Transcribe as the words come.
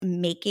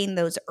making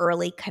those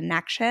early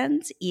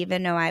connections,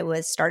 even though I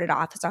was started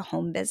off as a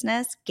home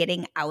business,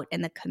 getting out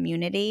in the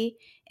community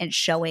and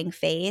showing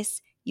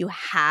face. You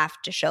have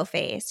to show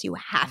face. You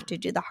have to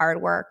do the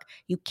hard work.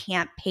 You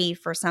can't pay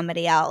for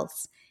somebody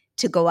else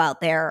to go out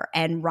there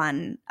and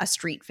run a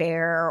street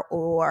fair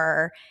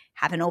or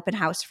have an open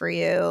house for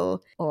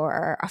you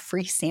or a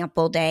free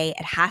sample day.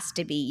 It has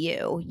to be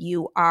you.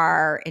 You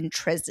are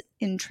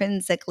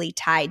intrinsically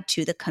tied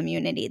to the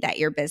community that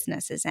your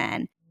business is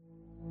in.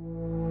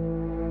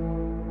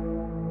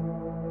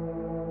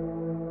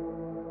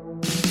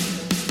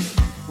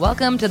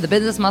 Welcome to the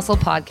Business Muscle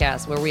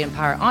Podcast, where we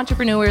empower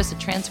entrepreneurs to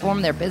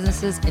transform their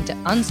businesses into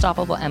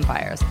unstoppable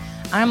empires.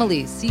 I'm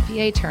Elise,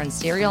 CPA turned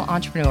serial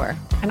entrepreneur.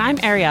 And I'm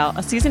Ariel,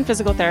 a seasoned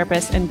physical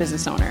therapist and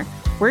business owner.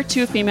 We're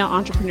two female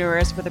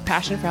entrepreneurs with a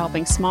passion for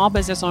helping small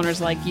business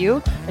owners like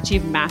you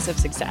achieve massive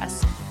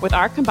success. With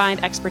our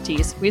combined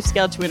expertise, we've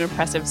scaled to an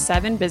impressive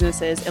 7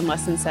 businesses in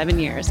less than 7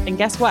 years. And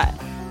guess what?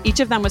 Each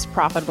of them was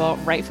profitable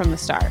right from the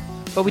start.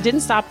 But we didn't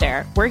stop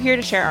there. We're here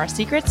to share our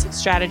secrets,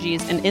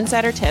 strategies, and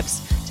insider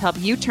tips to help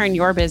you turn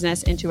your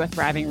business into a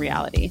thriving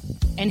reality.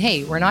 And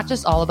hey, we're not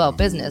just all about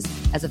business.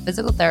 As a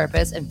physical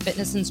therapist and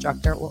fitness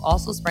instructor, we'll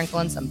also sprinkle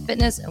in some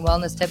fitness and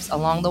wellness tips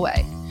along the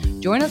way.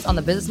 Join us on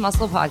the Business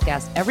Muscle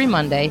Podcast every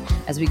Monday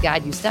as we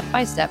guide you step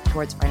by step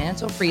towards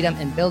financial freedom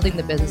and building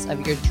the business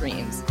of your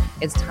dreams.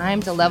 It's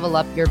time to level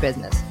up your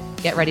business.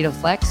 Get ready to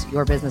flex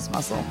your business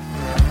muscle.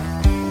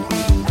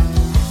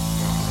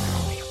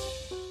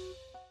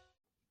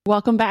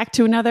 Welcome back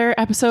to another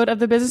episode of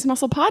the Business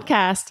Muscle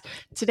Podcast.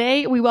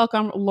 Today, we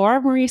welcome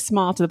Laura Marie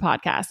Small to the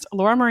podcast.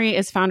 Laura Marie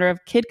is founder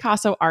of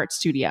Kidcasso Art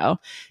Studio.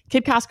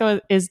 Kidcasso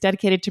is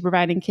dedicated to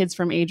providing kids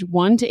from age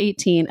 1 to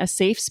 18 a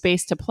safe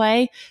space to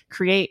play,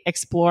 create,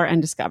 explore,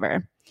 and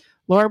discover.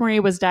 Laura Marie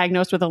was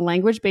diagnosed with a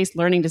language-based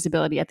learning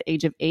disability at the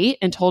age of 8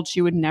 and told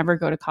she would never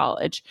go to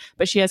college.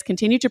 But she has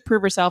continued to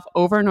prove herself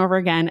over and over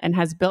again and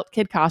has built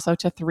Kidcasso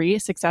to 3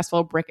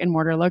 successful brick and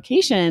mortar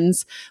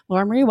locations.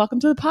 Laura Marie, welcome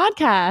to the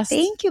podcast.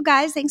 Thank you,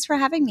 guys. Thanks for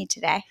having me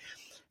today.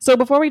 So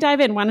before we dive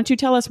in, why don't you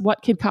tell us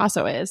what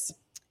Kidcasso is?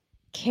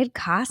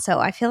 Kidcasso,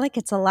 I feel like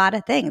it's a lot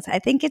of things. I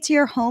think it's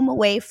your home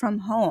away from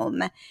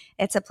home.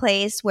 It's a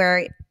place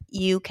where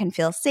you can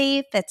feel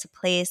safe. It's a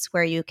place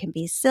where you can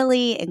be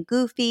silly and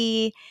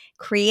goofy,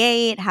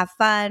 create, have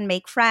fun,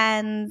 make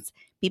friends,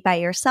 be by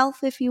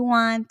yourself if you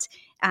want.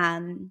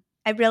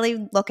 I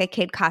really look at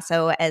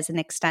Kidcasso as an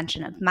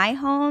extension of my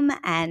home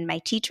and my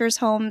teachers'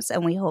 homes,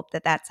 and we hope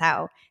that that's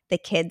how the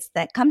kids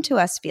that come to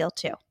us feel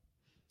too.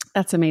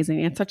 That's amazing.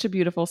 It's such a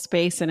beautiful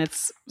space, and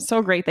it's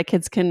so great that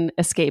kids can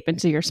escape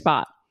into your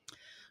spot.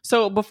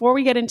 So before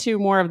we get into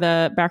more of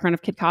the background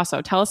of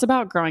Kidcasso, tell us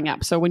about growing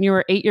up. So when you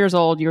were 8 years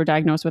old, you were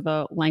diagnosed with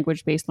a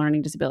language-based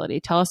learning disability.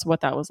 Tell us what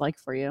that was like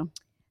for you.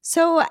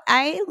 So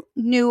I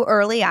knew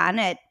early on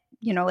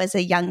as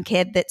a young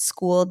kid that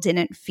school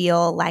didn't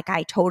feel like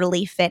I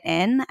totally fit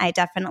in. I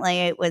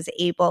definitely was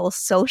able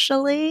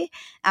socially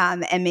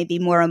and maybe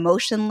more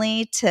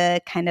emotionally to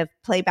kind of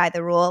play by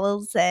the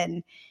rules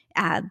and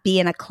be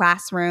in a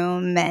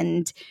classroom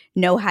and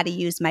know how to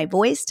use my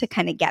voice to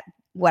kind of get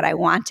what I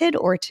wanted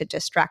or to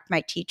distract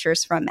my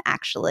teachers from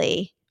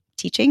actually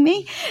teaching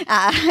me.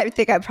 I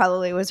think I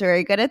probably was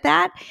very good at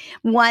that.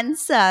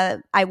 Once I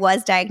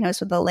was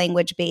diagnosed with a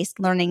language-based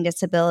learning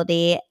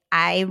disability,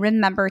 I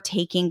remember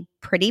taking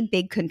pretty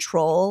big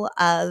control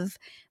of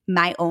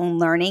my own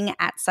learning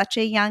at such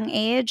a young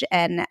age.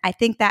 And I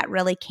think that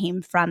really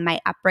came from my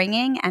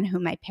upbringing and who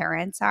my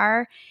parents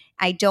are.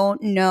 I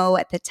don't know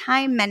at the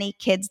time many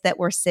kids that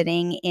were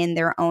sitting in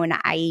their own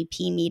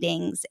IEP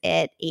meetings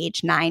at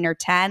age 9 or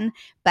 10,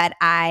 but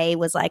I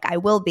was like, I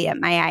will be at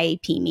my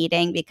IEP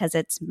meeting because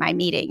it's my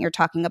meeting. You're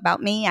talking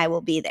about me, I will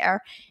be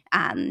there.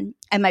 And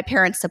my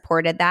parents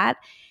supported that.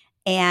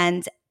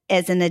 And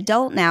as an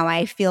adult now,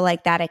 I feel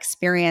like that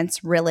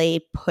experience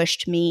really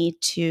pushed me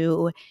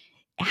to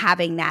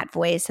having that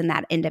voice and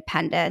that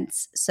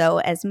independence. So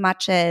as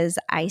much as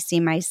I see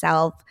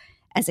myself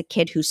as a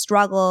kid who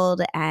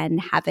struggled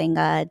and having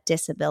a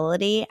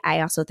disability,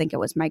 I also think it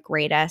was my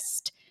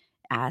greatest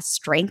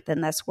strength in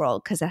this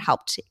world because it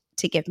helped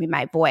to give me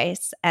my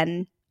voice.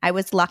 And I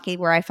was lucky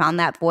where I found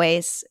that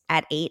voice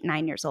at 8,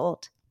 9 years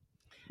old.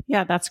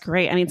 Yeah, that's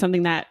great. I mean,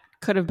 something that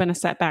could have been a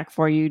setback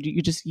for you.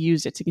 You just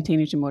used it to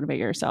continue to motivate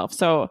yourself.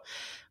 So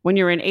when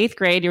you were in 8th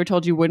grade, you were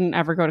told you wouldn't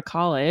ever go to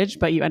college,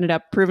 but you ended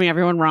up proving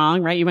everyone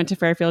wrong, right? You went to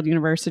Fairfield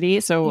University.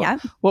 So yeah.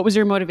 What was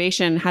your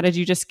motivation? How did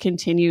you just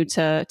continue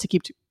to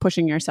keep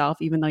pushing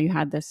yourself, even though you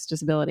had this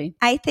disability?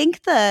 I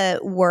think the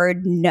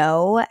word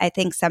no, I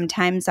think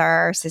sometimes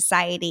our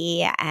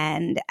society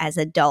and as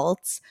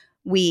adults,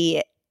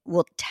 we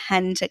will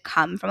tend to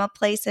come from a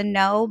place of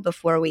no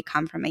before we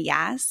come from a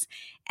yes.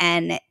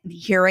 And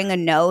hearing a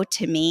no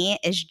to me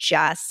is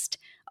just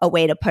a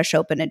way to push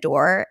open a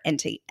door and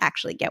to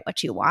actually get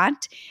what you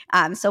want.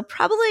 So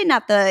probably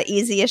not the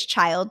easiest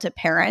child to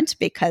parent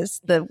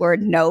because the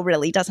word no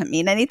really doesn't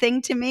mean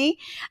anything to me.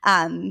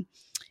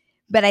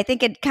 But I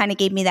think it kind of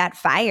gave me that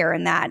fire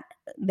and that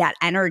that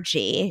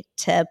energy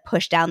to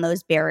push down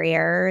those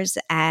barriers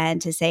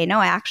and to say,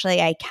 no,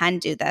 actually, I can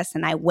do this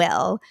and I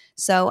will.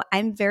 So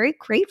I'm very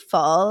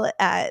grateful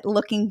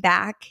looking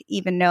back,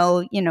 even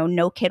though,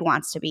 no kid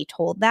wants to be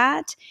told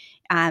that.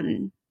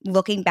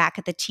 Looking back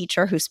at the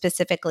teacher who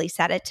specifically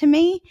said it to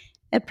me,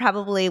 it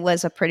probably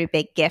was a pretty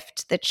big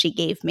gift that she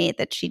gave me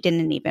that she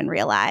didn't even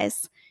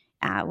realize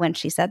when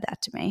she said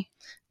that to me.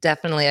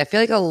 Definitely. I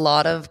feel like a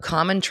lot of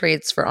common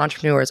traits for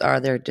entrepreneurs are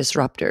they're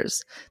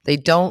disruptors. They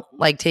don't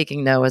like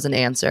taking no as an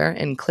answer.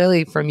 And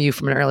clearly from you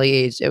from an early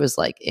age, it was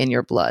like in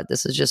your blood.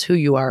 This is just who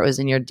you are. It was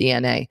in your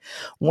DNA.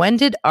 When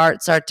did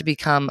art start to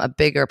become a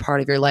bigger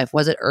part of your life?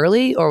 Was it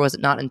early or was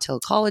it not until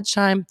college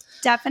time?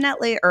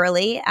 Definitely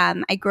early.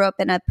 I grew up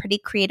in a pretty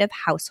creative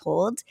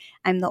household.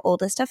 I'm the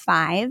oldest of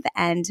 5,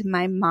 and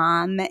my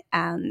mom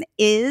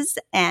is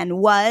and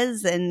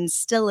was and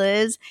still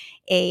is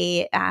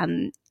a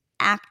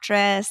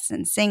actress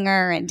and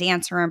singer and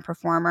dancer and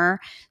performer.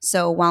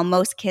 So while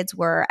most kids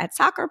were at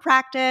soccer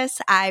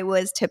practice, I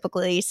was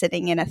typically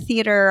sitting in a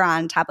theater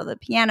on top of a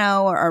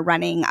piano or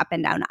running up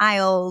and down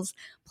aisles,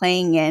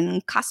 playing in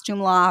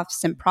costume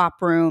lofts and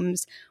prop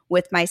rooms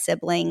with my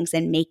siblings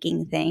and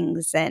making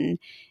things and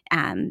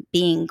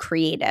being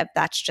creative.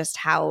 That's just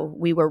how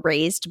we were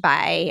raised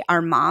by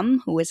our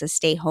mom, who was a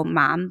stay-home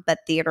mom, but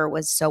theater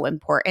was so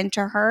important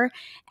to her.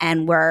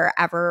 And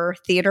wherever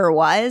theater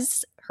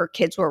was, her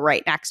kids were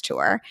right next to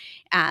her.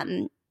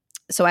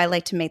 So I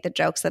like to make the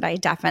jokes that I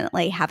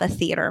definitely have a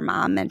theater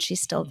mom, and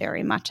she's still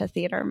very much a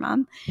theater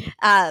mom.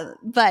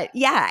 But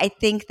yeah, I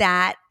think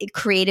that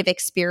creative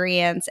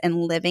experience and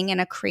living in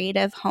a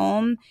creative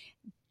home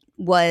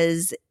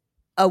was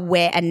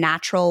a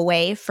natural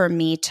way for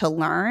me to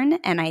learn.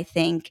 And I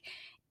think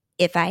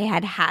if I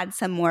had had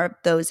some more of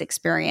those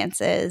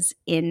experiences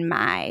in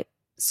my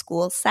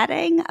school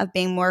setting of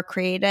being more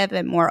creative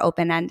and more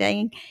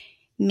open-ending,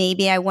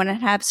 maybe I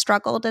wouldn't have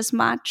struggled as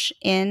much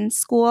in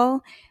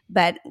school.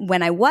 But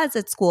when I was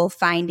at school,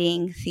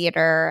 finding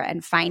theater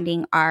and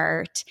finding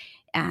art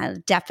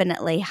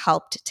definitely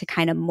helped to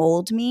kind of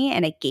mold me.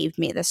 And it gave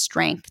me the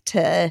strength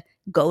to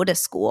go to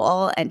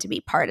school and to be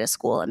part of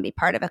school and be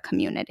part of a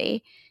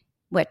community,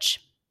 which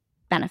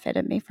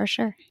benefited me for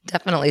sure.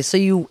 Definitely. So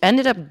you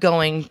ended up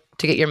going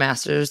to get your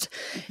master's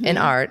in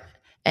art.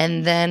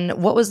 And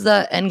then what was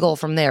the end goal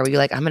from there? Were you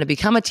like, I'm going to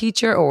become a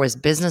teacher, or was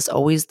business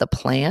always the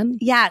plan?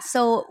 Yeah.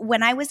 So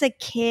when I was a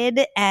kid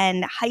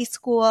and high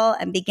school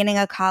and beginning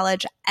of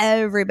college,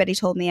 everybody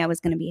told me I was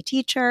going to be a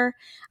teacher.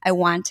 I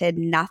wanted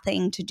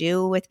nothing to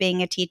do with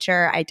being a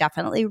teacher. I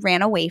definitely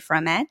ran away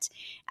from it.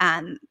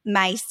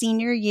 My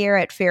senior year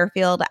at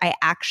Fairfield, I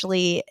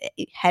actually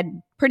had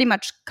pretty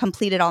much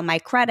completed all my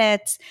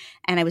credits,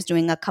 and I was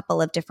doing a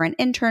couple of different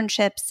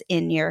internships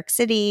in New York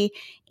City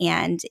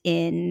and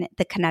in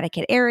the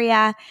Connecticut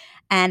area.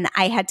 And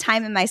I had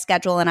time in my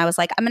schedule, and I was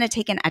like, I'm going to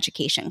take an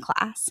education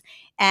class.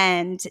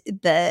 And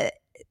the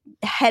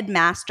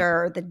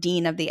headmaster, the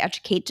dean of the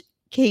education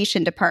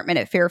department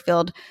at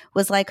Fairfield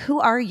was like, who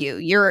are you?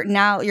 You're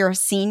a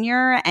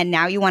senior and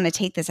now you want to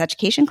take this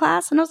education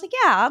class? And I was like,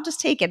 yeah, I'll just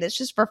take it. It's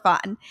just for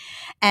fun.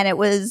 And it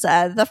was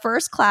the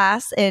first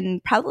class in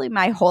probably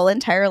my whole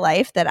entire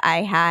life that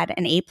I had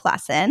an A+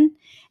 in.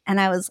 And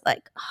I was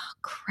like, oh,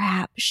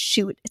 crap,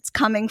 shoot, it's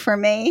coming for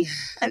me.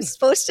 I'm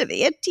supposed to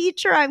be a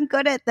teacher. I'm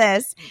good at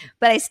this.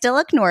 But I still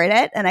ignored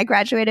it. And I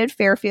graduated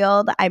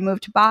Fairfield. I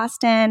moved to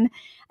Boston.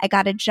 I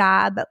got a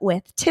job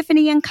with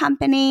Tiffany and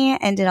Company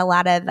and did a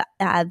lot of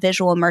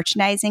visual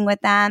merchandising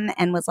with them,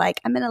 and was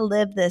like, I'm going to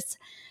live this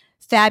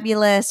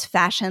fabulous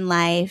fashion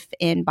life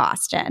in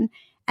Boston.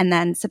 And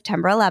then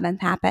September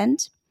 11th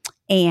happened,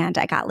 and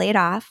I got laid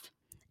off.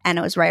 And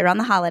it was right around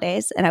the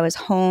holidays, and I was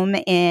home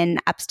in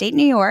upstate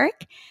New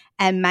York.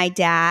 And my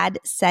dad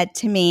said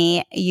to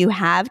me, you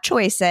have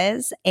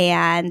choices.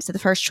 And so the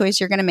first choice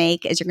you're going to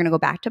make is you're going to go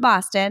back to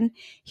Boston.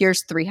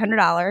 Here's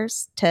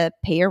 $300 to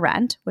pay your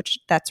rent, which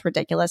that's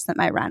ridiculous that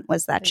my rent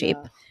was that cheap.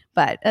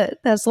 But that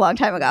was a long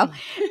time ago.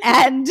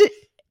 And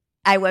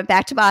I went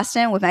back to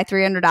Boston with my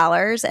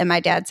 $300, and my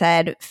dad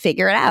said,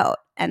 figure it out.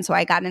 And so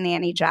I got a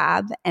nanny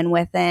job. And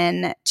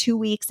within 2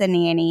 weeks of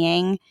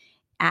nannying,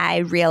 I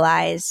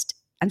realized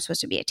I'm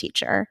supposed to be a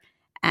teacher.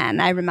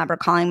 And I remember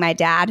calling my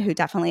dad, who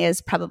definitely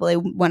is probably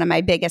one of my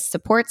biggest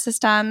support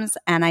systems.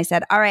 And I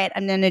said, all right,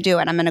 I'm going to do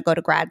it. I'm going to go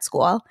to grad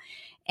school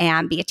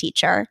and be a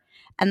teacher.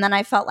 And then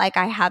I felt like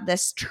I had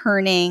this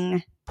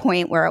turning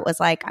point where it was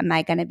like, am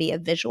I going to be a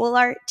visual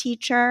art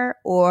teacher,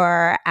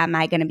 or am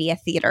I going to be a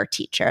theater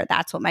teacher?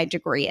 That's what my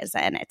degree is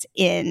in. It's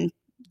in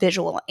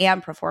visual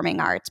and performing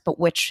arts, but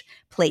which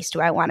place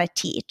do I want to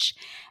teach?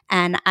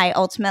 And I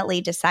ultimately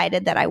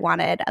decided that I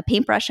wanted a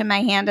paintbrush in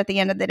my hand at the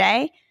end of the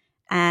day.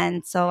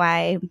 And so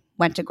I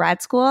went to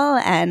grad school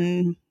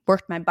and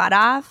worked my butt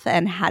off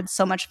and had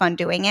so much fun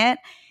doing it.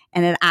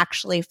 And it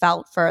actually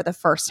felt for the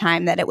first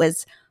time that I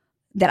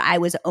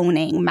was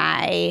owning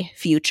my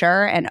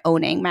future and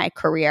owning my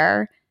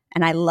career.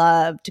 And I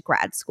loved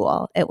grad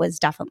school. It was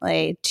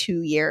definitely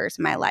 2 years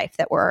of my life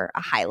that were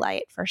a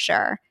highlight for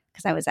sure,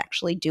 because I was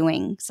actually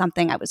doing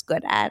something I was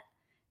good at,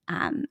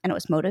 and it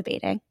was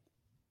motivating.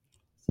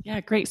 Yeah,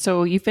 great.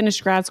 So you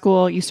finished grad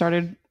school. You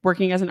started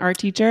working as an art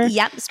teacher.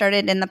 Yep,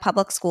 started in the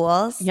public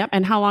schools. Yep.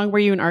 And how long were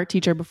you an art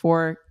teacher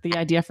before the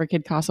idea for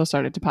Kidcasso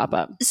started to pop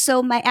up?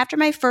 So after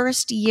my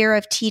first year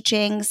of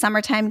teaching,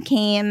 summertime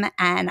came,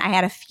 and I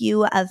had a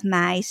few of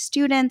my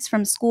students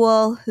from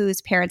school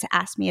whose parents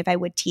asked me if I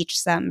would teach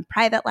some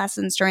private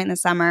lessons during the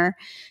summer.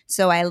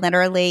 So I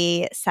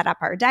literally set up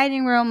our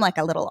dining room like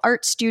a little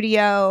art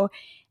studio.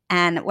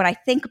 And when I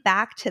think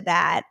back to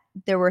that,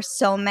 there were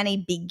so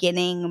many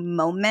beginning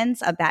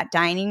moments of that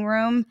dining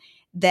room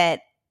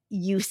that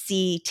you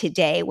see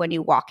today when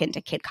you walk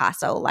into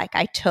Kidcasso. Like,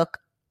 I took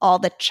all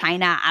the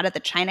china out of the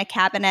china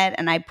cabinet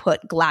and I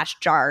put glass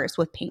jars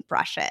with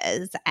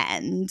paintbrushes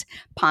and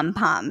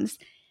pom-poms.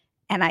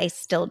 And I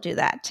still do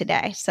that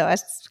today. So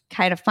it's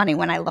kind of funny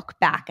when I look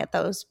back at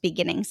those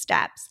beginning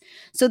steps.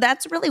 So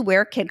that's really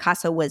where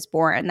Kidcasso was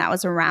born. That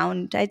was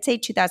around, I'd say,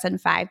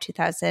 2005,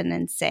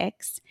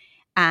 2006.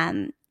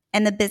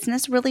 And the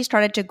business really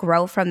started to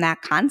grow from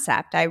that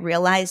concept. I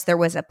realized there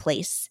was a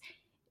place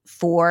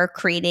for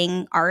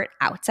creating art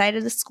outside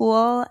of the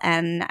school.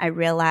 And I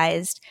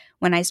realized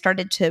when I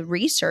started to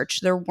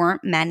research, there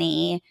weren't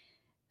many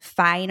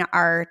fine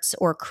arts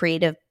or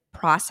creative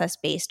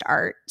process-based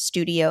art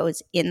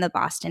studios in the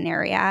Boston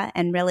area.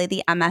 And really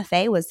the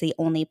MFA was the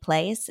only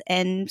place.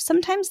 And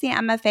sometimes the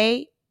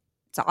MFA,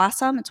 it's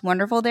awesome, it's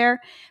wonderful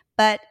there,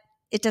 but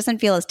it doesn't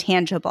feel as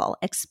tangible,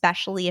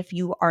 especially if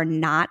you are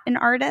not an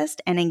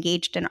artist and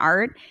engaged in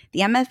art.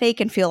 The MFA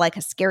can feel like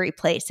a scary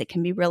place. It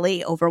can be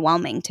really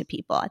overwhelming to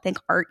people. I think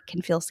art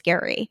can feel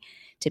scary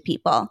to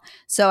people.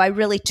 So I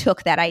really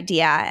took that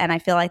idea, and I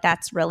feel like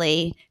that's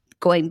really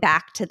going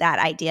back to that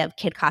idea of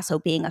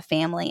Kidcasso being a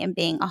family and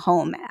being a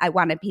home. I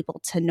wanted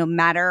people to, no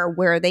matter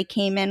where they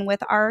came in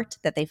with art,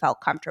 that they felt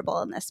comfortable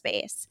in this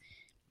space.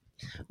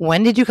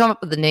 When did you come up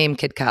with the name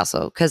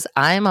Kidcasso? Because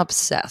I'm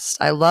obsessed.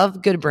 I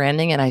love good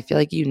branding, and I feel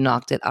like you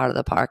knocked it out of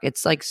the park.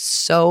 It's like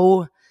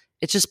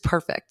it's just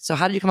perfect. So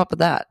how did you come up with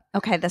that?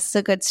 Okay, this is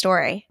a good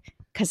story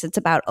because it's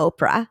about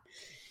Oprah.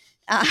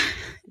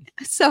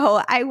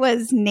 So I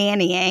was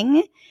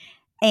nannying,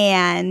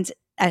 and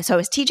so I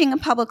was teaching in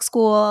public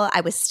school.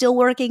 I was still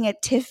working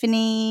at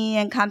Tiffany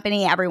and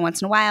Company every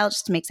once in a while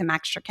just to make some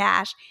extra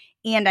cash.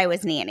 And I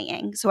was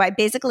nannying. So I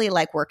basically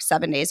worked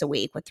 7 days a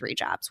week with 3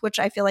 jobs, which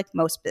I feel like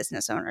most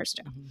business owners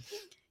do.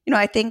 Mm-hmm.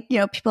 I think,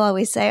 people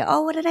always say,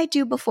 oh, what did I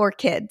do before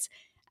kids?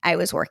 I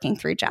was working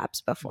 3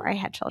 jobs before I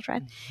had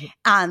children.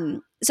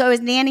 So I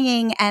was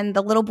nannying, and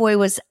the little boy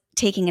was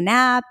taking a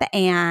nap,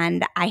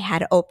 and I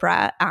had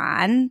Oprah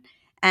on.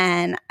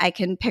 And I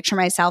can picture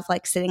myself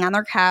sitting on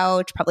their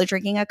couch, probably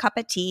drinking a cup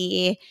of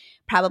tea,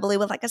 probably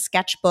with a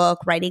sketchbook,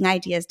 writing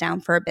ideas down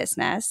for a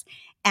business.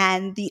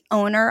 And the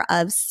owner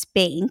of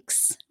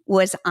Spanx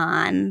was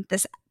on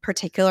this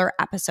particular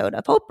episode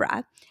of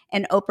Oprah.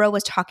 And Oprah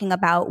was talking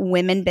about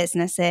women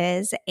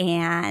businesses,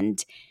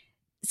 and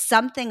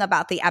something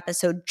about the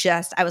episode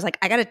I was like,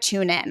 I got to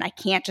tune in. I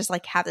can't just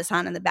have this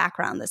on in the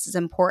background. This is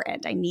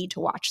important. I need to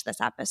watch this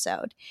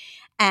episode.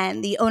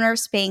 And the owner of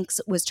Spanx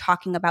was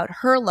talking about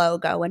her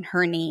logo and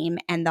her name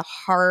and the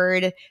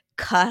hard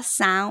 "k"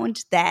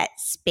 sound that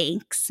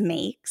Spanx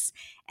makes.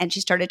 And she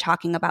started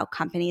talking about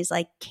companies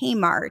like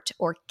Kmart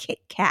or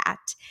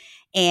KitKat.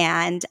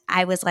 And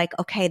I was like,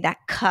 okay, that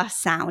 "k"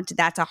 sound,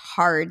 that's a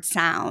hard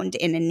sound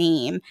in a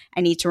name.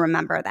 I need to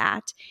remember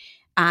that.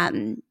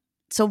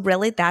 So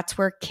really, that's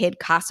where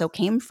Kidcasso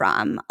came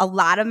from. A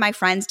lot of my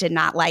friends did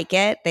not like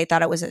it. They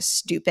thought it was a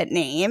stupid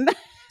name.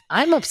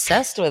 I'm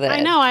obsessed with it.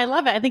 I know. I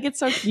love it. I think it's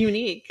so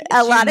unique.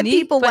 A lot of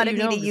people wanted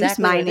me to use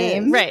my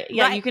name. Right.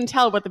 Yeah. Right. You can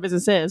tell what the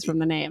business is from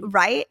the name.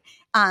 Right.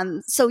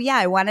 So yeah,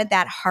 I wanted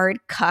that hard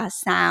 "k"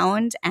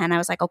 sound. And I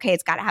was like, okay,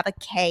 it's got to have a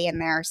K in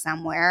there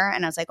somewhere.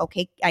 And I was like,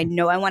 okay, I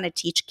know I want to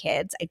teach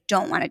kids. I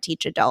don't want to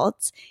teach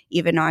adults,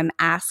 even though I'm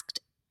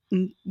asked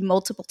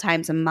multiple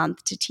times a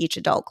month to teach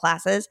adult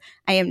classes.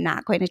 I am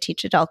not going to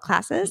teach adult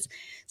classes.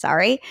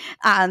 Sorry.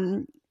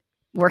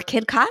 We're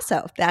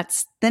Kidcasso.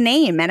 That's the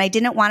name. And I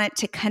didn't want it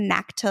to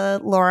connect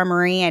to Laura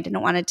Marie. I didn't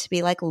want it to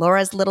be like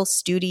Laura's Little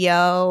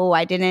Studio.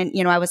 I didn't,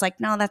 I was like,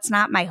 no, that's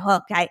not my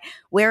hook.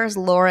 Where is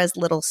Laura's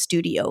Little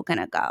Studio going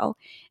to go?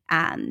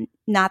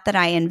 Not that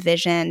I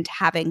envisioned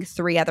having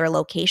 3 other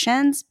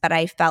locations, but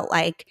I felt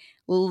like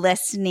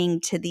listening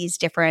to these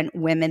different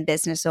women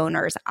business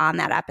owners on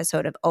that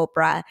episode of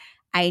Oprah,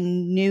 I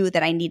knew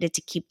that I needed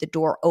to keep the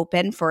door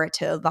open for it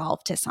to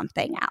evolve to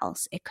something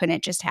else. It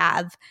couldn't just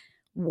have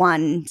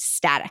one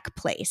static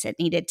place. It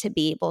needed to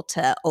be able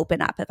to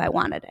open up if I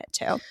wanted it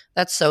to.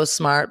 That's so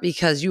smart,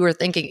 because you were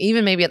thinking,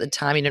 even maybe at the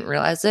time you didn't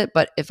realize it,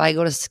 but if I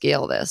go to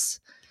scale this,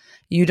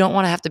 you don't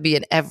want to have to be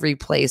in every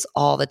place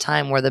all the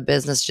time where the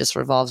business just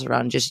revolves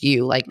around just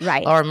you.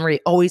 Right. Laura Marie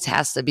always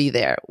has to be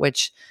there,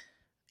 which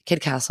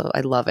Kidcasso,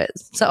 I love it.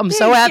 So I'm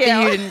so happy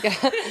you didn't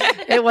get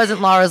it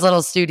wasn't Laura's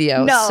Little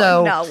Studio.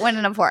 No,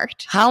 wouldn't have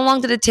worked. How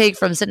long did it take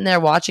from sitting there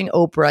watching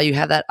Oprah? You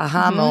have that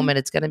aha moment.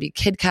 It's going to be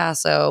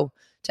Kidcasso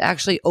to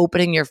actually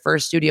opening your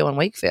first studio in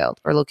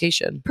Wakefield or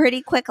location?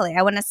 Pretty quickly.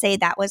 I want to say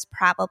that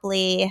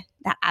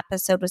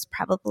episode was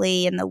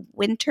probably in the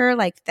winter,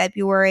 like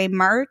February,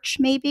 March,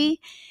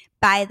 maybe.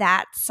 By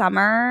that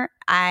summer,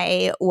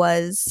 I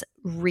was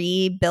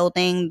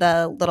rebuilding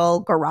the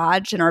little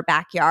garage in our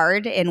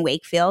backyard in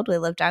Wakefield. We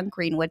lived on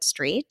Greenwood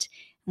Street,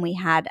 and we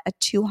had a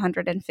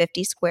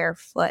 250 square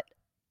foot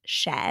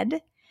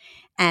shed.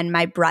 And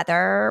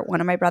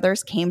one of my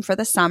brothers came for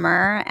the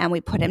summer, and we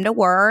put him to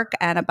work,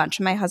 and a bunch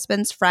of my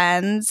husband's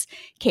friends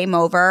came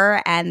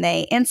over and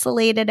they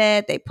insulated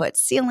it. They put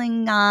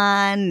ceiling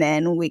on,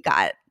 and we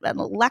got an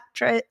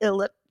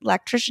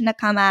electrician to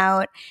come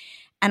out.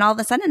 And all of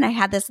a sudden I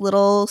had this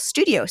little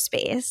studio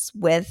space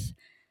with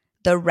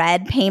the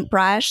red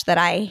paintbrush that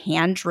I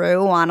hand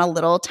drew on a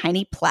little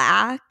tiny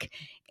plaque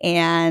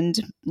and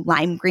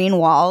lime green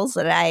walls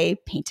that I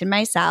painted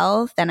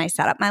myself. Then I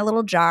set up my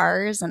little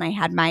jars, and I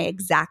had my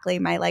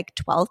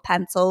 12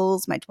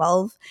 pencils, my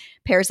 12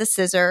 pairs of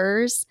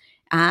scissors.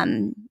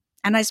 And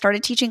I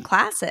started teaching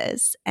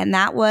classes. And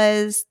that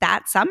was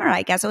that summer.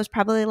 I guess it was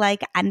probably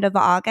like end of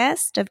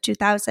August of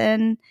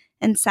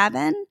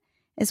 2007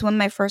 is when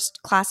my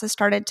first classes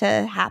started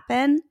to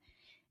happen.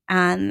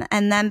 And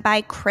then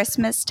by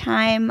Christmas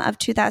time of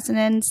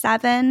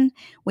 2007,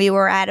 we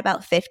were at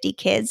about 50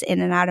 kids in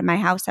and out of my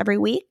house every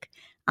week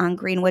on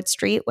Greenwood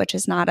Street, which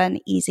is not an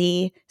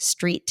easy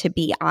street to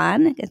be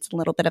on. It's a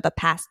little bit of a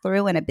pass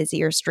through and a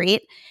busier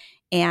street.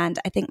 And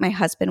I think my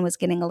husband was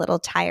getting a little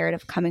tired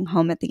of coming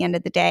home at the end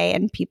of the day,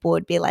 and people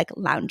would be like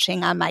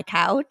lounging on my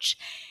couch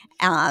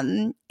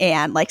and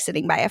like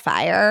sitting by a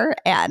fire.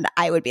 And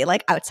I would be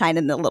like outside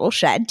in the little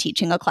shed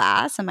teaching a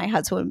class, and my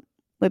husband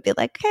would be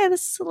like, okay,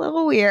 this is a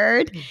little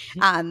weird.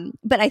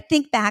 But I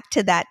think back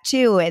to that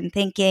too, and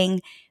thinking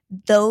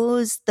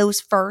those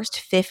first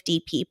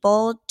 50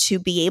 people, to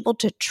be able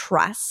to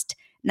trust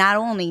not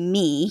only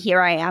me, here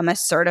I am, a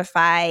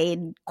certified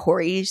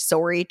Corey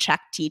Sorey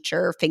check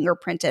teacher,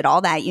 fingerprinted, all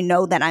that, you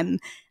know that I'm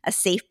a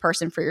safe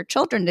person for your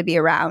children to be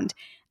around.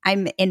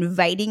 I'm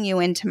inviting you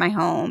into my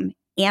home,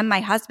 and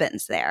my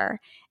husband's there.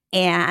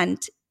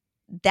 And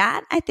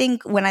that, I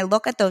think, when I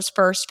look at those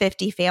first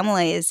 50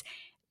 families,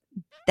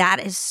 that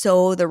is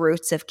so the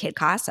roots of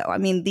Kidcasso. I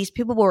mean, these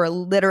people were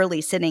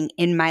literally sitting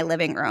in my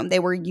living room. They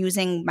were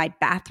using my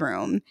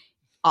bathroom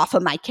off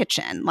of my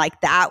kitchen.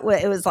 Like that,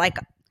 it was like,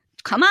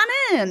 come on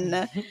in.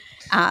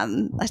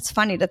 That's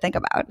funny to think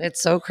about.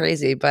 It's so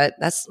crazy, but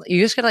you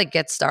just gotta like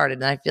get started.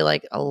 And I feel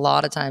like a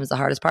lot of times the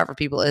hardest part for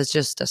people is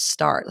just to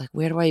start. Like,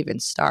 where do I even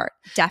start?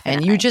 Definitely.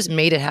 And you just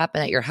made it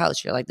happen at your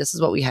house. You're like, this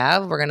is what we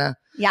have. We're gonna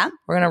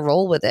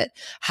roll with it.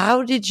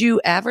 How did you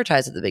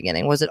advertise at the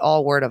beginning? Was it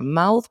all word of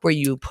mouth? Were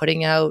you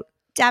putting out?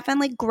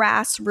 Definitely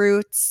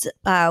grassroots,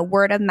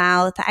 word of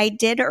mouth. I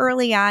did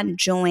early on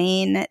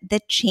join the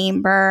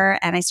chamber,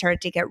 and I started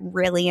to get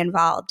really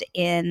involved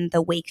in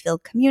the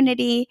Wakefield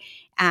community.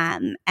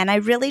 And I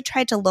really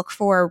tried to look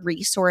for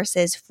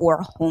resources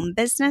for home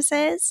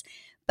businesses.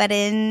 But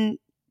in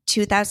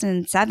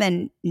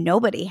 2007,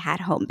 nobody had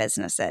home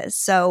businesses.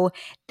 So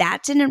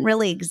that didn't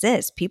really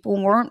exist.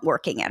 People weren't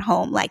working at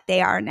home like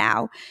they are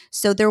now.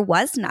 So there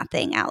was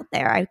nothing out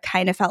there. I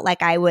kind of felt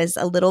like I was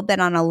a little bit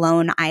on a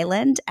lone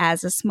island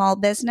as a small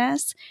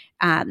business.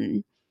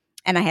 And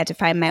I had to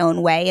find my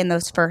own way in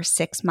those first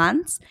 6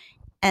 months.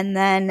 And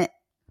then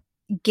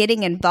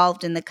getting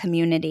involved in the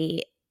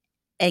community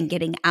and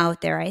getting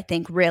out there, I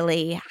think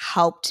really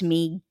helped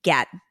me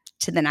get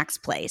to the next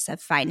place of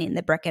finding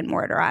the brick and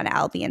mortar on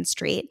Albion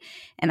Street.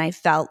 And I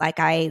felt like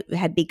I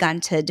had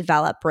begun to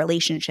develop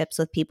relationships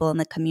with people in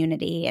the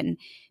community, and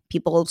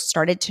people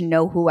started to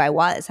know who I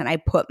was. And I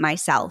put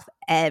myself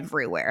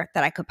everywhere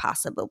that I could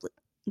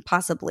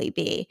possibly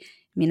be. I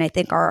mean, I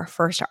think our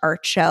first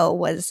art show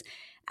was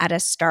at a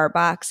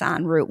Starbucks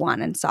on Route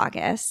 1 in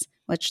Saugus,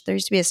 which there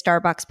used to be a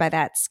Starbucks by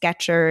that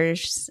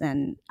Skechers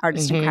and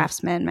Artist and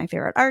Craftsman, my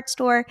favorite art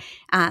store.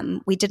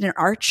 We did an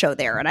art show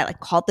there, and I like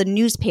called the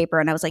newspaper,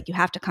 and I was like, you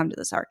have to come to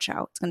this art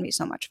show. It's going to be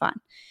so much fun.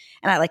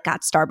 And I like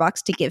got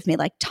Starbucks to give me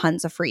like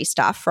tons of free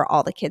stuff for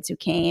all the kids who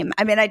came.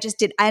 I mean, I just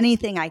did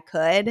anything I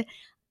could.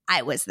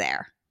 I was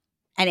there.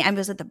 And I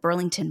was at the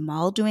Burlington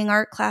Mall doing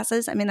art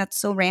classes. I mean, that's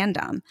so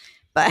random,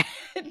 but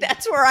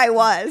that's where I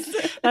was.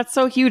 That's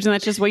so huge. And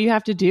that's just what you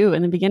have to do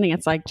in the beginning.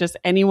 It's like just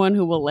anyone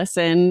who will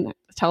listen,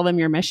 tell them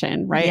your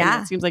mission, right? Yeah.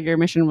 And it seems like your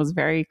mission was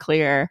very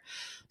clear.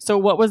 So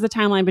what was the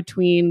timeline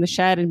between the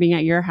shed and being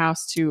at your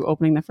house to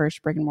opening the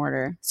first brick and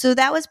mortar? So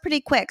that was pretty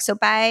quick. So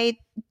by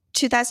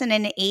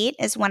 2008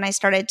 is when I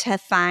started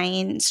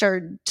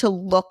to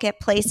look at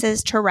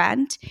places to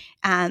rent.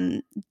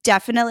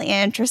 Definitely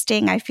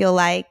interesting. I feel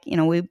like,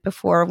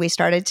 before we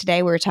started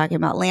today, we were talking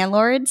about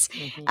landlords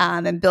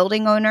and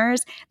building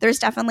owners. There's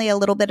definitely a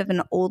little bit of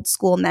an old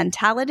school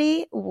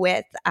mentality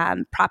with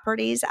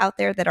properties out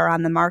there that are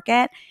on the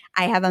market.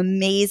 I have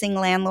amazing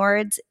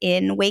landlords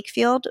in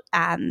Wakefield,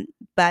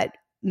 but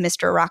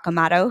Mr.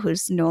 Rocamato,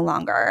 who's no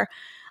longer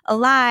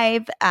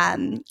alive,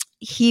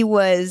 he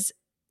was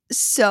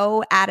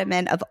so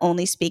adamant of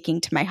only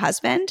speaking to my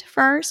husband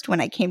first.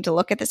 When I came to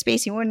look at the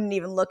space, he wouldn't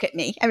even look at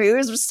me. I mean, he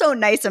was so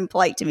nice and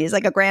polite to me. He's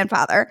like a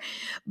grandfather.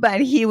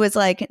 But he was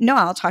like, no,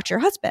 I'll talk to your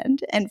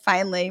husband. And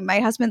finally, my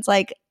husband's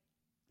like,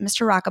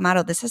 Mr.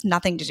 Rocamato, this has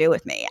nothing to do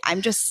with me.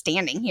 I'm just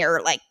standing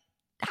here like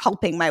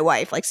helping my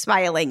wife, like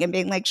smiling and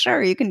being like,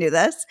 sure, you can do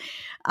this.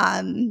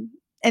 And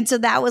so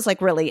that was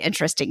like really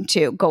interesting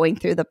too, going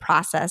through the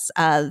process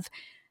of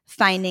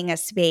finding a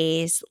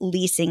space,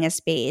 leasing a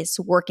space,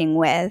 working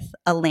with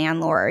a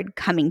landlord,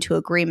 coming to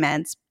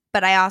agreements.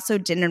 But I also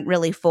didn't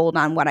really fold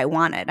on what I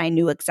wanted. I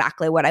knew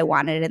exactly what I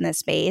wanted in this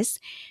space.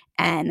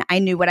 And I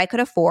knew what I could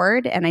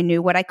afford and I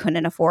knew what I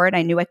couldn't afford.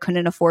 I knew I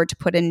couldn't afford to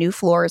put in new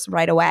floors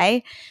right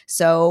away.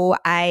 So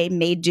I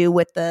made do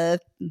with the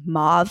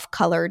mauve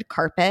colored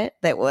carpet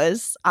that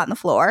was on the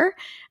floor.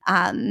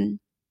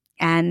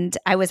 And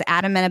I was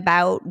adamant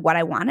about what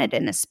I wanted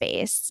in a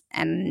space.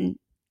 And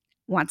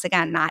once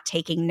again, not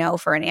taking no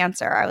for an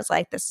answer. I was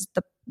like, this is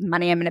the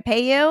money I'm going to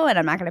pay you, and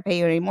I'm not going to pay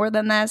you any more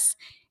than this.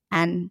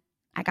 And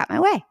I got my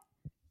way.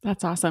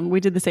 That's awesome.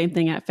 We did the same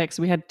thing at Fix.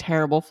 We had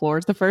terrible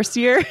floors the first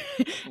year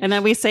and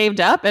then we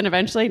saved up and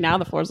eventually now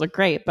the floors look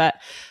great. But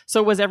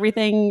so was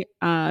everything,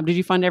 did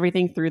you fund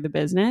everything through the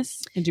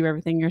business and do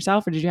everything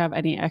yourself, or did you have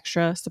any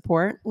extra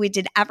support? We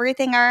did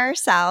everything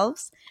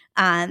ourselves.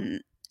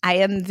 I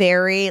am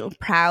very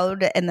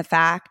proud in the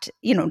fact,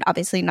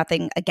 obviously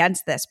nothing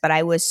against this, but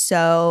I was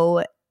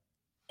so,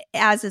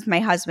 as is my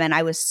husband,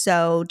 I was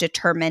so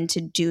determined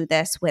to do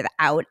this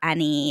without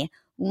any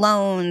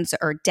loans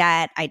or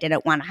debt. I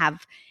didn't want to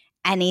have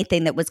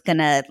anything that was going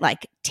to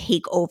like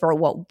take over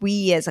what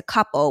we as a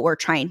couple were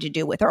trying to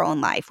do with our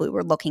own life. We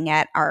were looking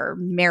at our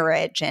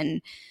marriage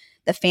and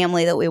the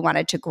family that we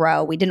wanted to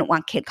grow. We didn't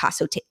want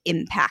Kidcasso to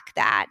impact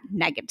that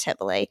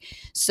negatively.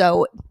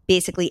 So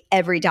basically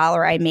every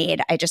dollar I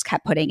made, I just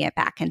kept putting it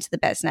back into the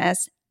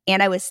business.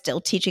 And I was still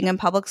teaching in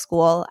public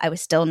school. I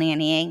was still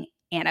nannying,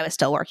 and I was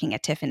still working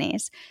at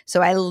Tiffany's.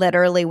 So I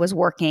literally was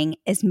working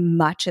as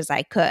much as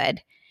I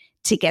could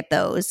to get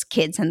those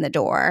kids in the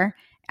door.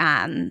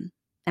 And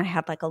I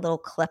had like a little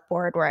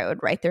clipboard where I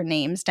would write their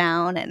names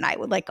down, and I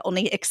would like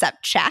only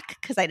accept check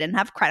because I didn't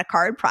have credit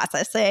card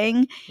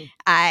processing.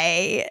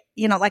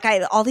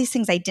 All these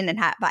things I didn't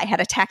have. I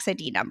had a tax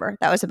ID number.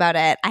 That was about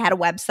it. I had a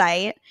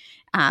website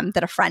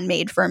that a friend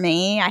made for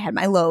me. I had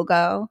my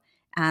logo,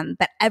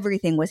 but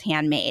everything was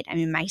handmade. I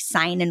mean, my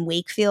sign in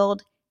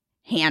Wakefield,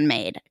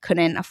 handmade.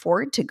 Couldn't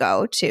afford to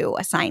go to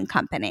a sign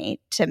company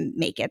to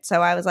make it.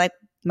 So I was like,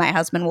 my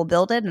husband will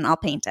build it and I'll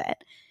paint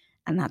it.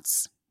 And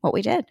that's what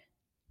we did.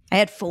 I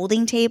had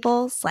folding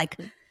tables,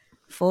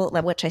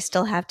 which I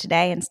still have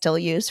today and still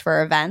use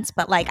for events.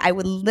 But like I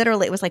would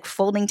literally, it was like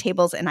folding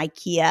tables and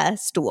IKEA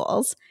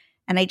stools.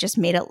 And I just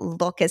made it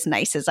look as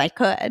nice as I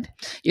could.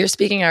 You're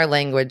speaking our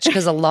language,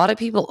 because a lot of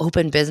people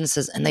open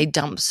businesses and they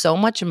dump so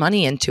much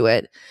money into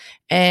it.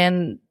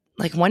 And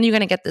like, when are you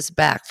going to get this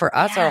back? For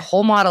us, our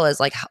whole model is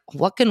like,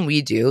 what can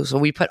we do? So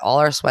we put all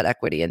our sweat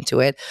equity into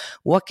it.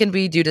 What can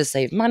we do to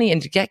save money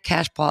and to get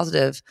cash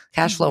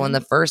flow in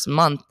the first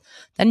month?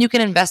 Then you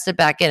can invest it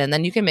back in and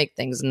then you can make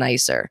things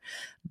nicer.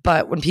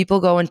 But when people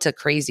go into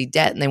crazy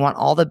debt and they want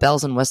all the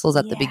bells and whistles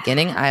at the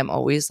beginning, I'm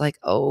always like,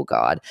 oh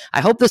God,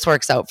 I hope this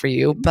works out for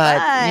you, but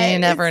you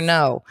never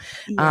know.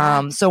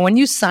 Yeah. So when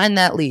you sign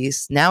that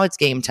lease, now it's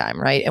game time,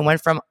 right? It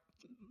went from,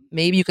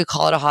 maybe you could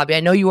call it a hobby.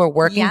 I know you were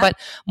working, but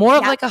more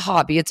of like a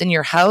hobby. It's in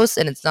your house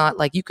and it's not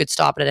like you could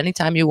stop it at any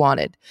time you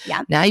wanted.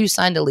 Yeah. Now you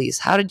signed a lease.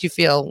 How did you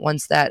feel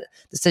once that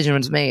decision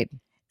was made?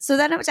 So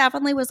then it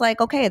definitely was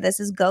like, okay, this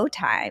is go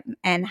time.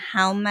 And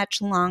how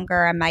much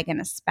longer am I going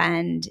to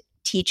spend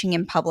teaching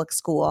in public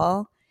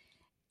school?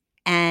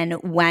 And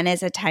when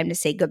is it time to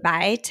say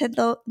goodbye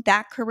to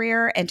that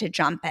career and to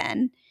jump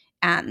in?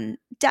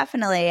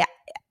 Definitely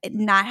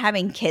not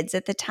having kids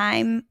at the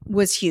time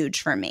was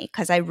huge for me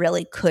because I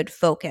really could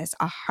focus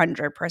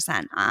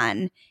 100%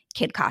 on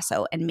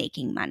Kidcasso and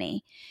making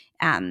money.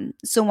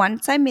 So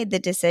once I made the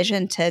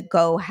decision to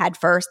go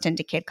headfirst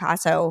into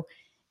Kidcasso,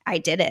 I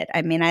did it.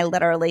 I mean, I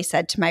literally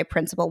said to my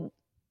principal,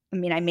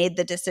 I made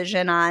the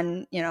decision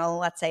on,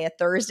 let's say a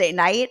Thursday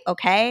night.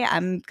 Okay,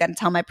 I'm going to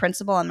tell my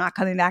principal I'm not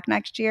coming back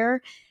next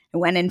year. I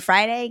went in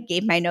Friday,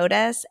 gave my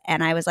notice,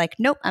 and I was like,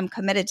 nope, I'm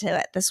committed to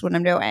it. This is what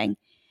I'm doing.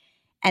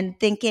 And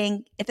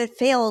thinking, if it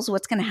fails,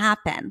 what's going to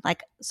happen?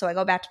 So I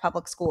go back to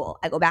public school.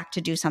 I go back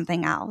to do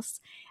something else.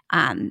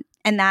 And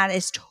that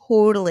is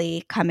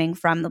totally coming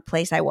from the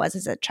place I was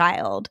as a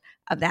child,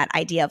 of that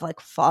idea of like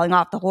falling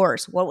off the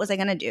horse. What was I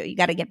going to do? You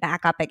got to get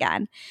back up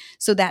again.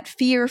 So that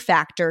fear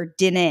factor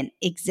didn't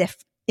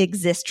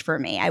exist for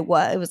me. It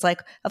was like,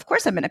 of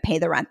course I'm going to pay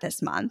the rent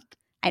this month.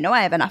 I know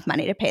I have enough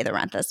money to pay the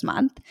rent this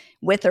month,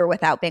 with or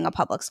without being a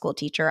public school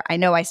teacher. I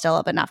know I still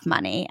have enough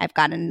money. I've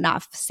got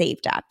enough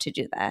saved up to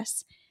do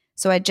this.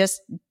 So I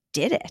just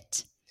did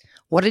it.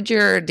 What did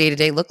your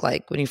day-to-day look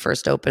like when you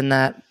first opened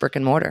that brick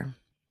and mortar?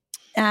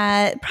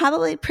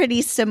 Probably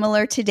pretty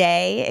similar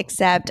today,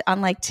 except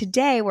unlike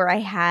today where I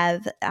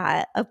have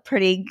a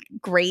pretty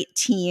great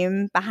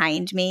team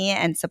behind me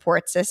and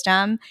support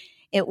system.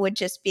 it would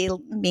just be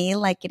me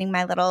like getting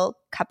my little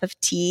cup of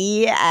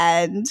tea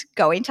and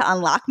going to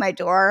unlock my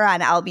door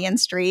on Albion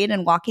Street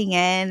and walking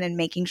in and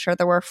making sure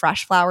there were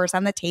fresh flowers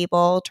on the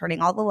table,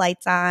 turning all the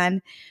lights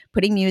on,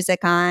 putting music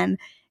on.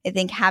 I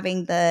think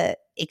having the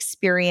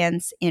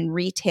experience in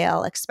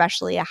retail,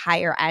 especially a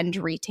higher end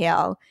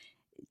retail,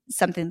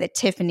 something that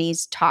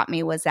Tiffany's taught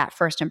me was that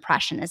first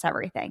impression is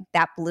everything.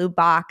 That blue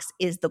box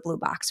is the blue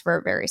box for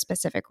a very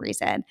specific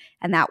reason.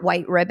 And that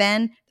white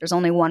ribbon, there's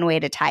only one way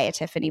to tie a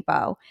Tiffany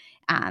bow.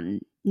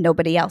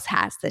 Nobody else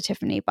has the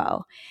Tiffany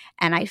bow.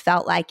 And I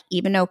felt like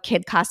even though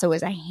Kidcasso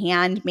is a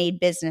handmade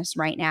business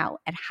right now,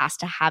 it has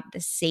to have the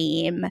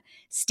same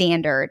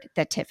standard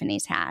that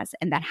Tiffany's has.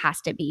 And that has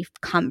to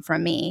come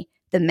from me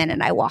the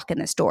minute I walk in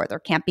the store. There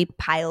can't be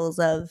piles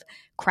of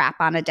crap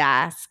on a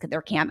desk.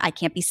 I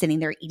can't be sitting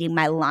there eating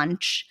my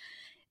lunch.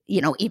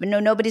 Even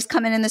though nobody's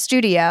coming in the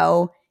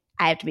studio,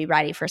 I have to be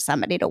ready for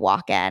somebody to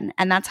walk in.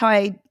 And that's how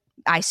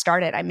I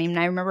started. I mean,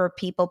 I remember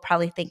people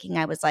probably thinking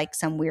I was like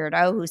some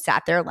weirdo who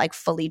sat there like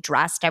fully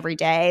dressed every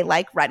day,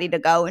 like ready to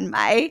go in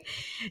my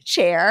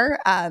chair.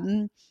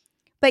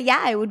 But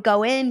yeah, I would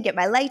go in, get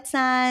my lights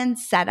on,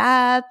 set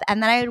up,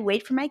 and then I would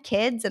wait for my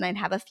kids, and I'd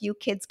have a few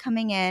kids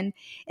coming in.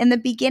 In the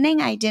beginning,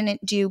 I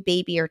didn't do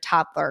baby or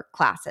toddler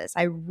classes.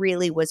 I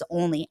really was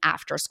only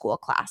after school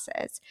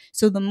classes.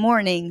 So the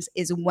mornings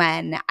is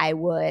when I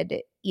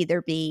would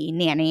either be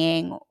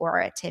nannying or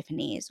at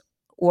Tiffany's,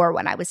 or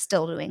when I was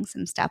still doing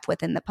some stuff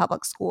within the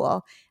public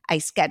school, I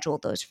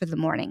scheduled those for the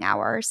morning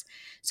hours.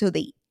 So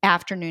the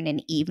afternoon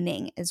and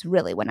evening is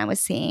really when I was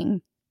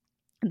seeing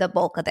the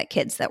bulk of the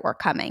kids that were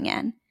coming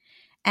in.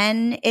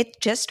 And it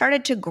just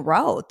started to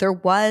grow. There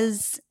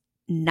was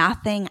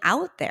nothing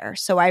out there.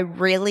 So I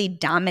really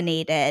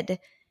dominated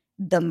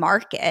the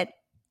market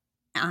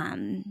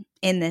in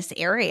this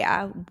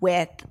area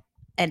with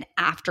an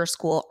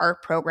after-school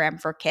art program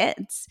for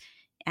kids.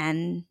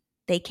 And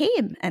they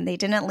came and they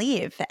didn't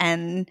leave.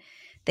 And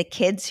the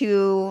kids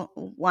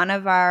one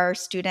of our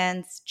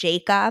students,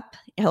 Jacob,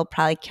 he'll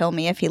probably kill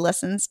me if he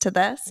listens to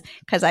this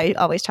because I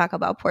always talk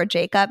about poor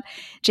Jacob.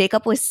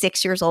 Jacob was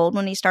 6 years old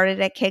when he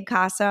started at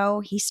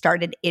Kidcasso. He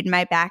started in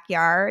my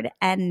backyard,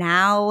 and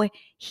now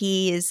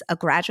he's a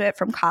graduate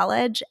from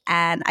college.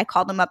 And I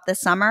called him up this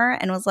summer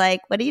and was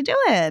like, "What are you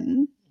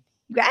doing?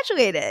 You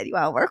graduated. You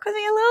want to work with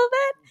me a little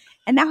bit?"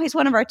 And now he's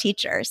one of our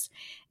teachers.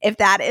 If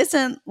that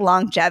isn't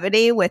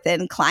longevity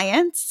within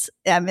clients,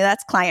 I mean,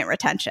 that's client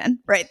retention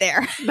right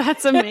there.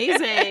 That's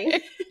amazing.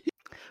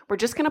 We're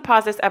just going to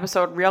pause this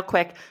episode real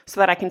quick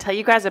so that I can tell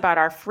you guys about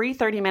our free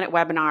 30-minute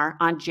webinar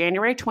on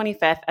January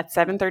 25th at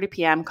 7:30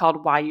 p.m.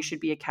 called Why You Should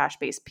Be a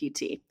Cash-Based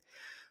PT.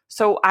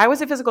 So I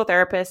was a physical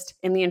therapist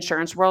in the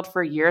insurance world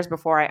for years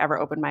before I ever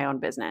opened my own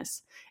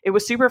business. It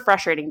was super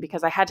frustrating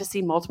because I had to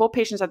see multiple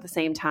patients at the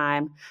same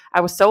time.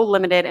 I was so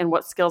limited in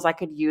what skills I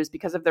could use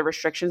because of the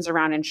restrictions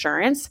around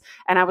insurance,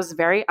 and I was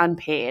very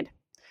unpaid.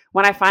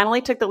 When I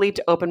finally took the leap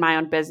to open my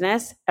own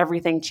business,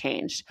 everything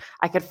changed.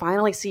 I could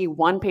finally see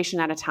one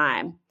patient at a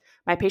time.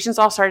 My patients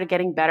all started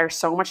getting better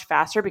so much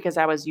faster because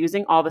I was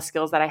using all the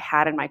skills that I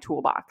had in my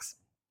toolbox.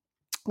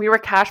 We were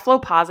cash flow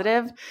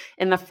positive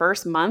in the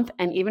first month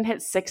and even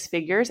hit 6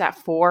 figures at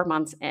 4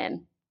 months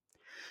in.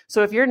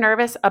 So if you're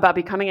nervous about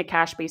becoming a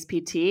cash-based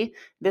PT,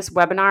 this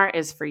webinar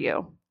is for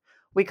you.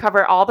 We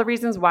cover all the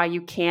reasons why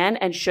you can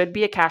and should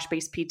be a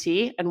cash-based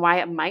PT and why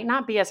it might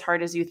not be as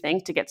hard as you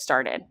think to get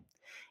started.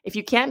 If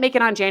you can't make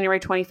it on January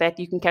 25th,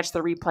 you can catch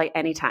the replay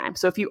anytime.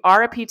 So if you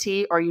are a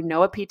PT or you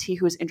know a PT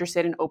who is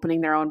interested in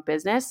opening their own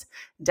business,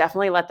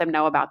 definitely let them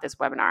know about this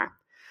webinar.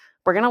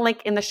 We're going to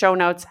link in the show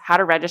notes how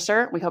to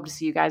register. We hope to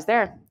see you guys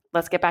there.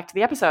 Let's get back to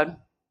the episode.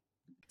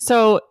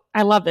 So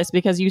I love this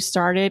because you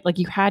started, like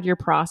you had your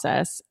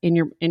process in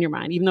your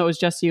mind, even though it was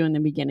just you in the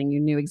beginning. You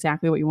knew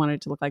exactly what you wanted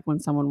it to look like when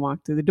someone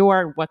walked through the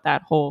door, what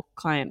that whole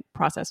client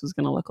process was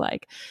going to look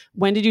like.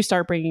 When did you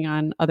start bringing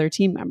on other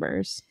team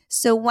members?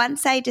 So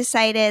once I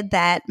decided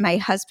that my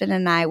husband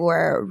and I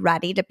were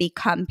ready to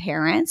become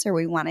parents, or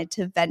we wanted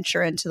to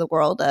venture into the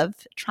world of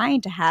trying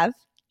to have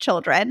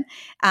children,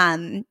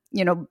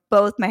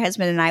 both my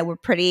husband and I were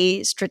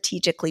pretty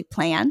strategically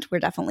planned. We're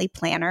definitely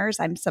planners.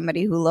 I'm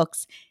somebody who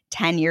looks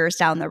 10 years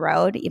down the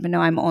road, even though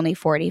I'm only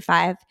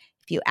 45.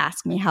 If you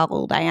ask me how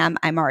old I am,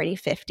 I'm already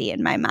 50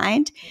 in my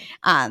mind.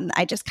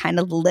 I just kind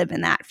of live in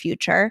that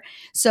future.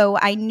 So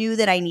I knew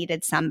that I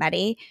needed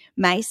somebody.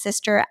 My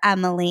sister,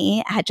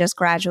 Emily, had just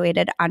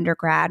graduated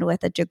undergrad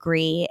with a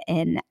degree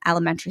in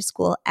elementary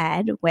school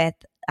ed with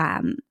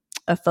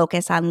a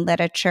focus on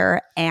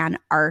literature and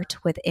art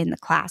within the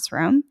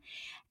classroom.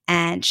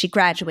 And she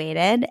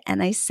graduated,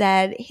 and I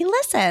said, "Hey,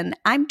 listen,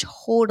 I'm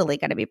totally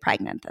going to be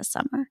pregnant this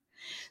summer.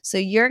 So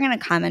you're going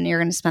to come and you're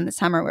going to spend the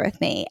summer with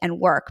me and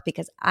work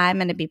because I'm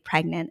going to be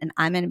pregnant and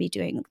I'm going to be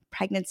doing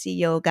pregnancy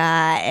yoga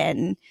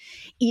and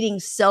eating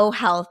so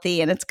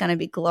healthy, and it's going to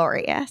be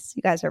glorious."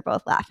 You guys are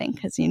both laughing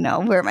because you know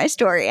where my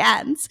story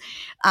ends.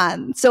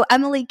 So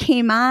Emily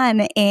came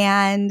on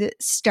and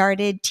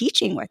started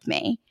teaching with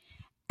me.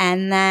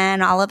 And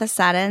then all of a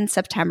sudden,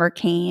 September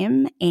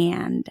came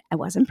and I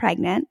wasn't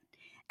pregnant.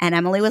 And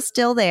Emily was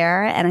still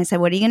there. And I said,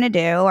 what are you going to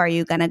do? Are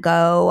you going to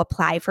go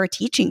apply for a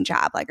teaching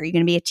job? Like, are you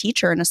going to be a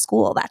teacher in a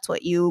school? That's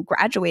what you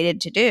graduated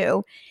to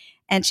do.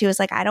 And she was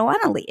like, I don't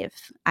want to leave.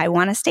 I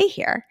want to stay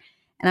here.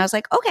 And I was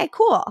like, okay,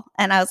 cool.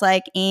 And I was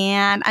like,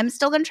 and I'm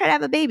still going to try to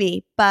have a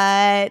baby.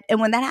 And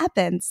when that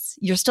happens,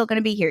 you're still going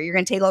to be here. You're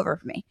going to take over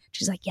for me.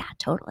 She's like, yeah,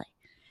 totally.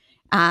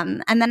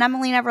 And then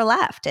Emily never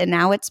left. And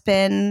now it's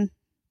been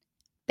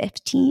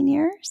 15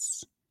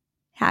 years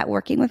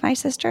working with my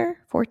sister,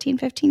 14,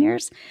 15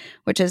 years,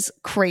 which is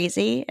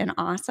crazy and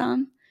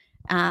awesome.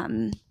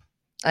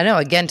 I know.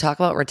 Again, talk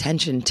about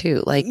retention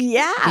too. Like,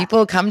 yeah,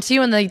 people come to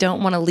you and they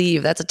don't want to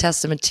leave. That's a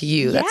testament to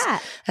you. Yeah.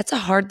 That's a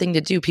hard thing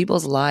to do.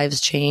 People's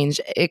lives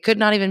change. It could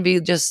not even be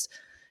just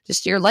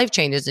your life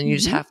changes and you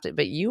just have to,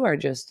 but you are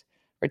just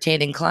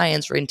retaining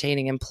clients,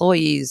 retaining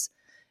employees,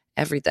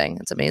 everything.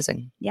 It's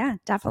amazing. Yeah,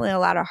 definitely a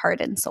lot of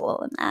heart and soul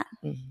in that.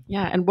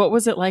 Yeah. And what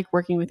was it like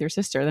working with your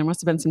sister? There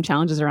must have been some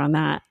challenges around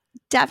that.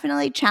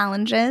 Definitely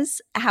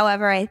challenges.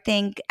 However, I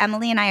think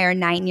Emily and I are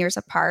 9 years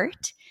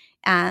apart.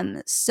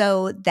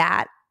 So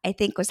that I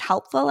think was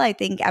helpful. I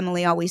think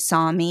Emily always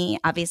saw me.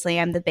 Obviously,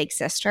 I'm the big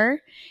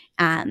sister.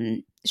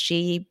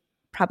 She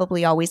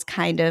probably always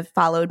kind of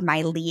followed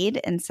my lead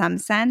in some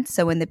sense.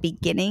 So in the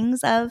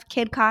beginnings of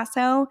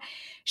Kidcasso,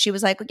 she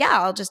was like, yeah,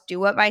 I'll just do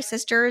what my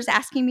sister is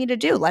asking me to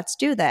do. Let's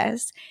do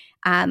this.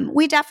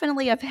 We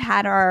definitely have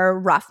had our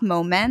rough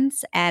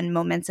moments and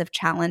moments of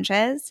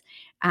challenges.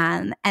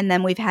 And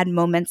then we've had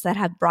moments that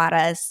have brought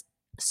us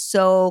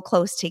so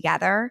close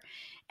together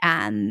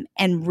and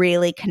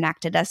really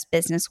connected us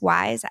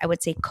business-wise. I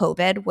would say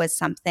COVID was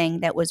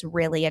something that was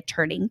really a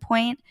turning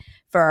point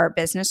for our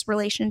business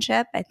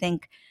relationship. I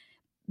think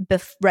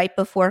right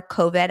before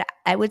COVID,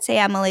 I would say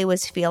Emily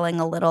was feeling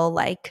a little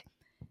like,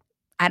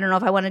 I don't know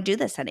if I want to do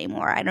this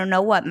anymore. I don't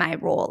know what my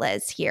role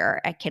is here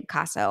at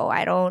Kidcasso.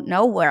 I don't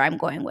know where I'm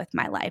going with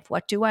my life.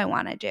 What do I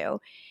want to do?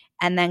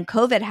 And then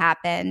COVID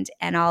happened,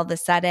 and all of a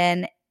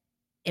sudden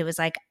it was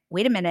like,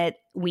 wait a minute,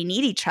 we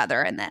need each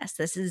other in this.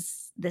 This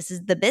is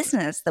the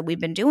business that we've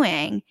been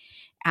doing.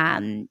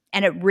 And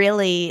it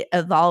really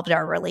evolved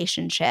our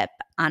relationship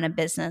on a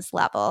business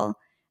level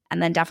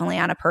and then definitely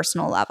on a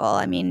personal level.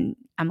 I mean,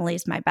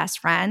 Emily's my best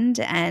friend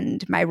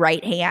and my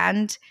right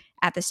hand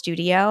at the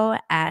studio.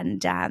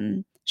 And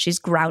she's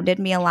grounded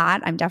me a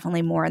lot. I'm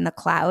definitely more in the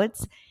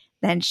clouds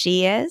than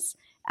she is.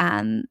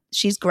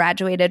 She's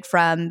graduated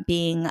from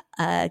being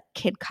a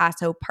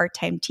Kidcasso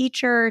part-time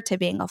teacher to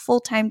being a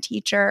full-time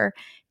teacher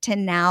to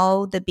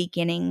now the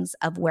beginnings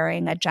of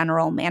wearing a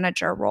general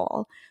manager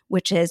role,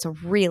 which is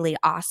really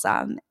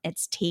awesome.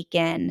 It's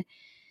taken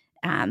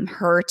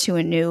her to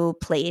a new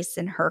place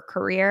in her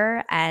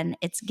career, and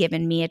it's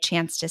given me a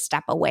chance to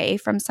step away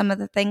from some of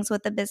the things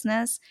with the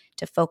business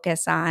to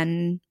focus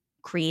on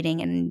creating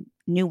in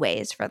new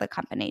ways for the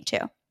company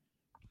too.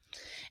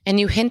 And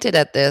you hinted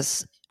at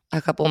this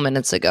a couple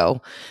minutes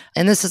ago,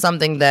 and this is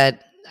something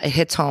that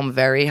hits home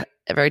very,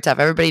 very tough.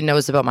 Everybody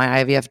knows about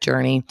my IVF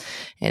journey,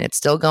 and it's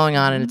still going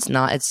on, and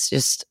it's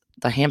just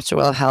the hamster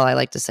wheel of hell. I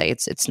like to say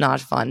it's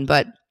not fun,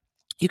 but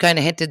you kind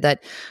of hinted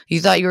that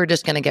you thought you were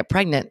just going to get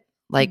pregnant.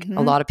 Like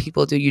a lot of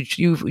people do.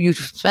 You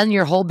spend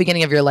your whole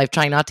beginning of your life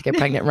trying not to get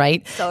pregnant,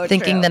 right? So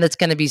thinking true. that it's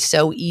going to be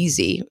so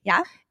easy.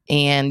 Yeah.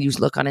 And you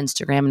look on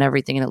Instagram and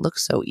everything, and it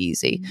looks so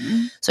easy.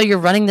 So you're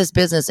running this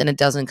business, and it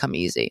doesn't come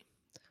easy.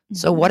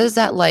 So what is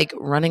that like,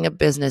 running a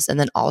business and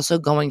then also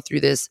going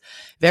through this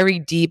very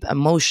deep,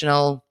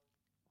 emotional,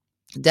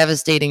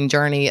 devastating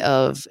journey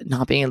of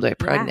not being able to get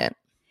pregnant?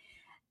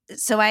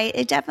 So I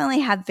definitely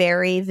have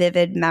very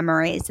vivid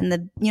memories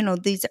in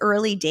these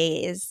early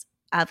days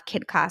of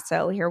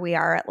Kidcasso. Here we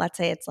are at, let's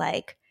say it's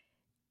like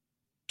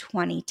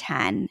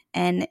 2010,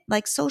 and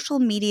like social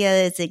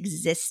media is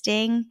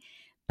existing,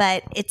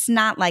 but it's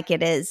not like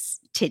it is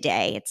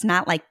today. It's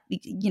not like,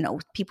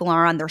 people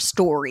are on their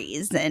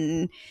stories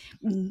and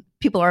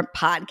people are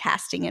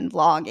podcasting and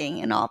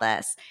vlogging and all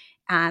this.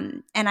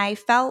 And I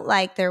felt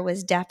like there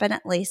was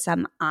definitely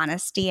some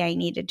honesty I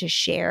needed to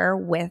share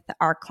with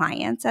our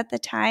clients at the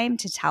time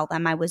to tell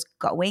them I was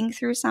going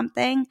through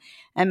something.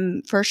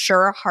 I'm for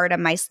sure a heart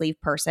on my sleeve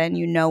person.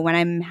 You know when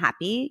I'm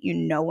happy, you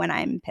know when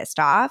I'm pissed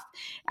off,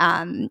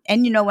 and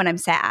you know when I'm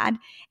sad.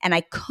 And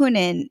I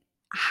couldn't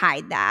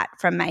hide that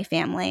from my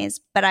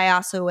families. But I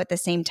also at the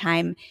same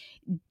time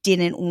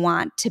didn't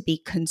want to be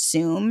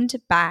consumed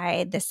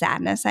by the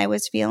sadness I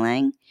was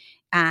feeling.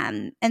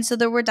 And so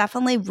there were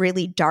definitely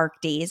really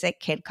dark days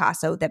at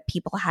Kidcasso that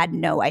people had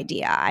no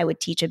idea. I would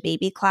teach a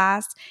baby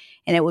class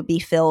and it would be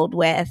filled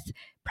with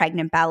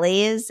pregnant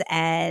bellies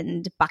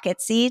and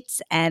bucket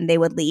seats, and they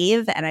would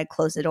leave and I'd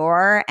close the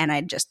door and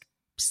I'd just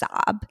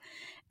sob.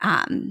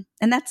 And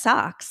that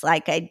sucks.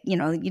 Like I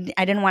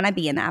didn't want to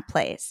be in that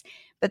place.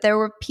 But there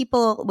were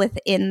people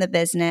within the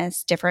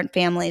business, different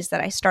families that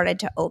I started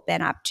to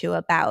open up to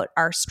about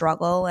our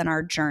struggle and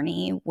our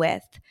journey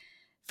with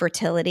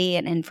fertility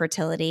and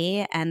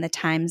infertility and the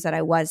times that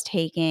I was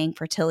taking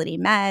fertility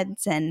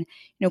meds. And,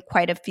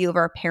 quite a few of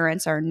our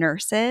parents are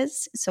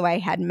nurses. So I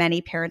had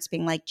many parents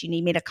being like, do you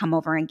need me to come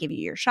over and give you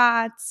your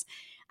shots?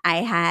 I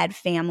had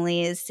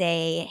families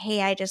say,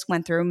 hey, I just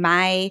went through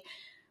my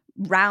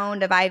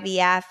round of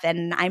IVF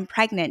and I'm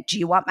pregnant. Do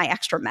you want my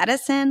extra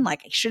medicine?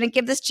 Like, I shouldn't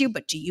give this to you,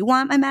 but do you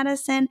want my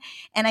medicine?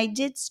 And I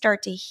did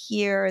start to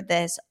hear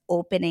this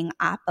opening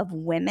up of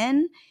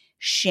women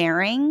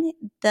sharing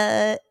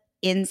the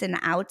ins and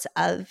outs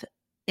of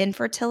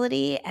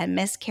infertility and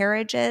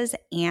miscarriages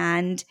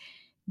and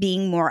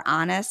being more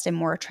honest and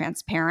more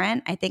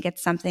transparent. I think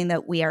it's something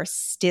that we are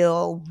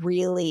still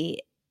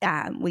really,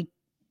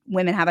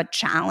 women have a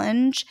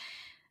challenge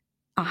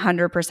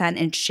 100%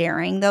 in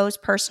sharing those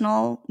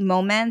personal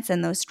moments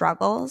and those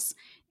struggles.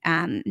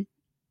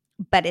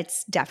 But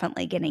it's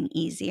definitely getting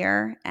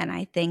easier. And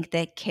I think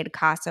that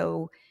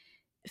Kidcasso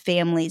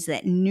families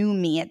that knew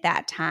me at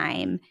that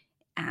time,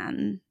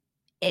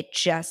 it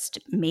just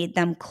made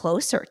them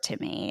closer to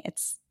me. It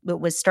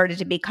was started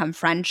to become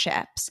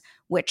friendships,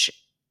 which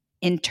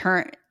in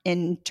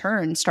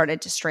turn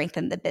started to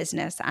strengthen the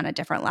business on a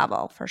different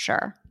level for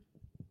sure.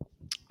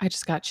 I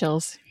just got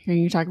chills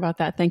hearing you talk about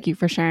that. Thank you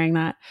for sharing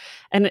that.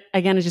 And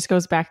again, it just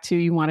goes back to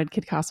you wanted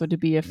Kidcasso to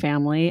be a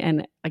family.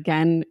 And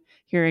again,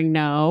 hearing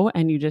no,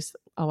 and you just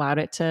allowed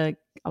it to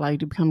allow you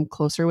to become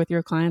closer with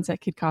your clients at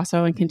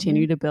Kidcasso and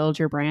continue to build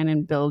your brand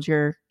and build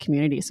your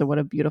community. So what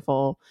a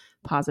beautiful,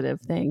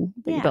 positive thing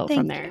that you built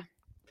from there.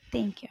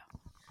 Thank you.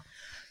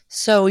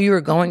 So you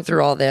were going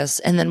through all this,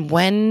 and then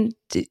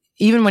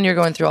even when you're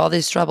going through all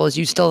these troubles,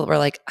 you still were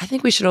like, I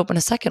think we should open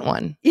a second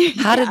one.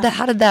 How did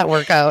that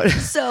work out?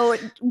 So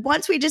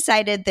once we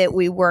decided that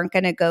we weren't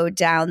going to go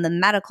down the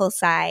medical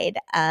side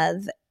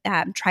of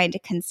trying to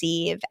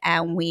conceive,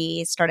 and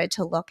we started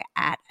to look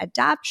at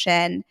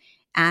adoption,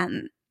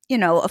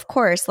 of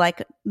course,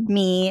 like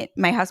me,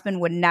 my husband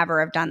would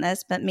never have done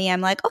this, but me, I'm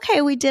like,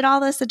 okay, we did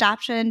all this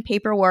adoption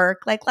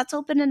paperwork. Like, let's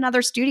open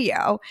another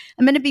studio.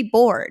 I'm going to be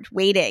bored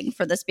waiting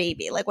for this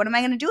baby. Like, what am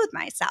I going to do with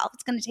myself?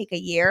 It's going to take a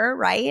year,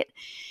 right?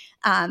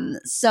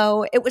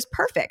 So it was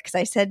perfect because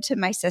I said to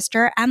my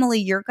sister, Emily,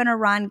 you're going to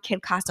run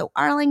Kidcasso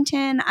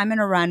Arlington. I'm going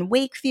to run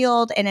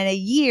Wakefield. And in a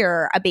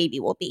year, a baby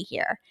will be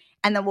here.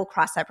 And then we'll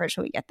cross that bridge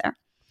when we get there.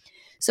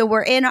 So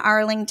we're in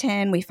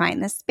Arlington, we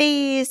find the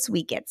space,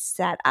 we get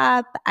set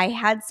up. I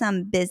had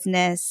some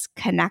business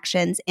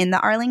connections in the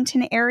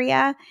Arlington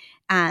area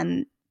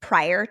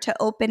prior to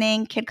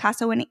opening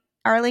Kidcasso in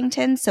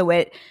Arlington. So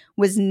it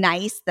was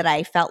nice that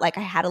I felt like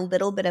I had a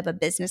little bit of a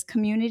business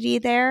community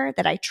there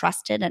that I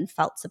trusted and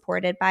felt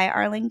supported by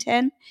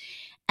Arlington.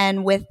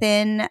 And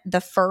within the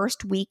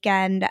first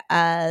weekend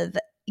of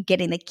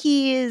getting the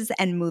keys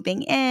and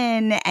moving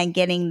in and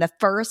getting the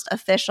first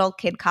official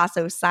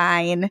Kidcasso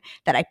sign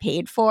that I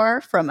paid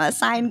for from a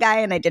sign guy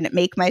and I didn't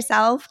make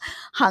myself,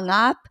 hung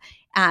up,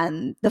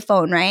 the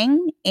phone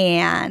rang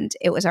and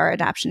it was our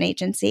adoption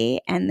agency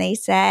and they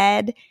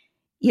said,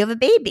 you have a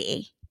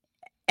baby.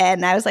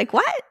 And I was like,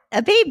 what?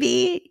 A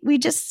baby? We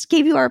just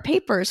gave you our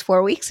papers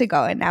 4 weeks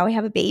ago and now we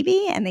have a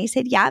baby? And they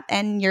said, yep,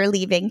 and you're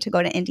leaving to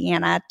go to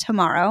Indiana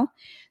tomorrow.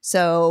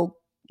 So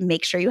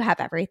make sure you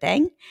have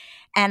everything.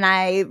 And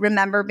I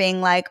remember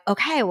being like,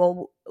 okay,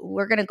 well,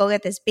 we're going to go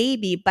get this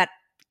baby, but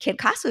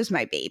Kidcasso is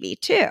my baby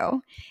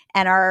too.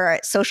 And our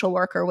social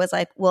worker was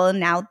like, well,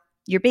 now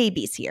your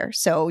baby's here.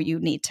 So you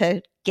need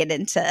to get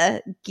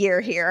into gear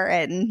here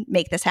and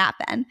make this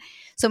happen.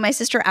 So my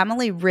sister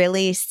Emily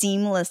really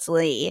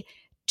seamlessly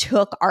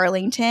took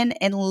Arlington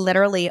and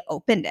literally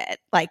opened it.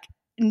 Like,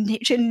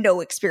 she had no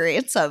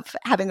experience of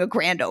having a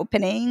grand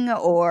opening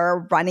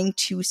or running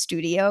 2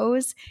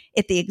 studios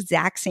at the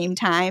exact same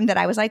time that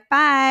I was like,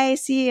 bye,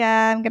 see ya,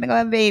 I'm going to go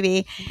have a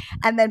baby.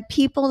 And then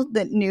people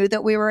that knew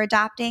that we were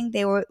adopting,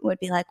 they would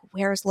be like,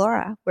 where's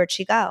Laura? Where'd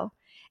she go?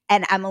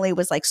 And Emily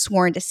was like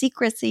sworn to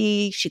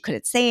secrecy. She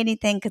couldn't say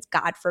anything because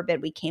God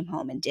forbid we came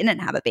home and didn't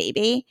have a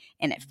baby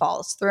and it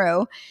falls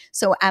through.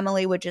 So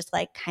Emily would just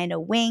like kind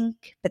of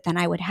wink, but then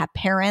I would have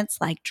parents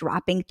like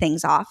dropping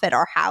things off at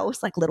our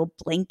house, like little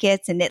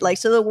blankets and it like,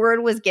 so the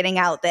word was getting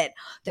out that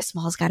the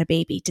Smalls got a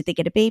baby. Did they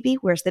get a baby?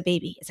 Where's the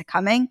baby? Is it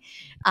coming?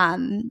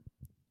 And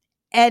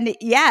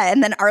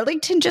then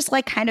Arlington just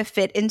like kind of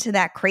fit into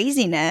that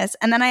craziness.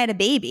 And then I had a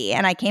baby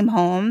and I came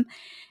home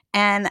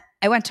and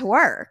I went to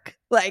work.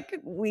 Like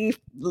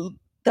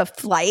the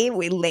flight,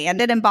 we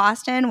landed in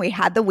Boston. We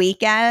had the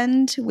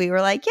weekend. We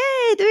were like,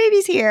 yay, the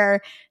baby's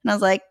here. And I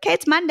was like, okay,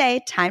 it's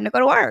Monday, time to go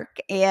to work.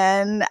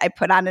 And I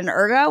put on an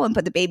ergo and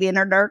put the baby in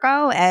an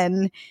ergo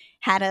and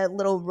had a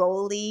little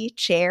rolly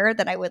chair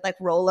that I would like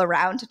roll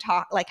around to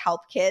talk, like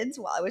help kids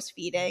while I was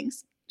feeding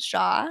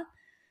Shaw.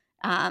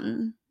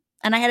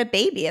 And I had a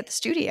baby at the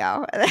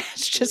studio.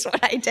 That's just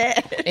what I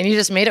did. And you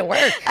just made it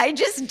work. I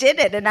just did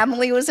it. And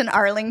Emily was in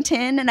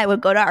Arlington and I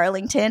would go to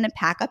Arlington and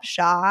pack up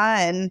Shaw.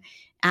 And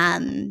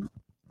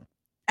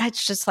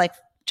it's just like,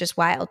 just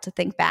wild to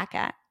think back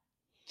at.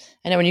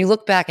 And when you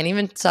look back, and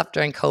even stuff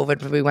during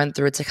COVID when we went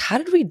through, it's like, how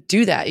did we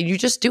do that? You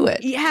just do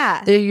it.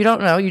 Yeah. You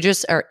don't know. You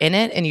just are in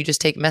it, and you just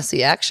take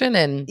messy action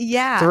and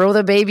Yeah. throw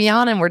the baby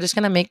on, and we're just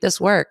going to make this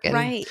work. And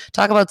Right.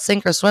 talk about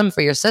sink or swim for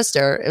your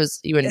sister. It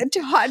was you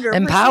 100%.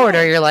 empowered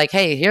her. You're like,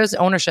 hey, here's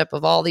ownership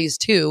of all these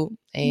too,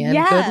 and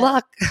good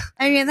luck.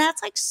 I mean,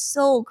 that's like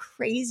so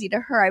crazy to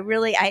her.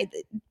 I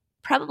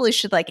probably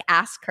should like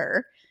ask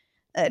her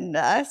and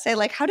say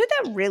like, how did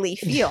that really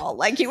feel?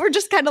 Like you were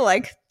just kind of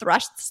like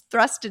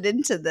thrusted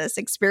into this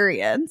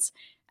experience.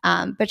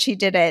 But she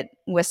did it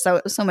with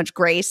so much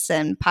grace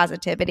and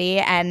positivity,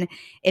 and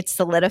it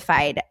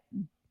solidified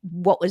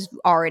what was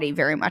already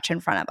very much in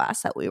front of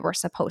us, that we were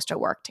supposed to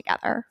work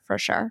together for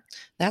sure.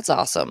 That's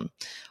awesome.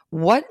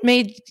 What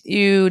made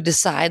you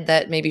decide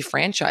that maybe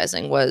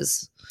franchising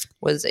was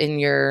in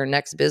your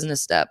next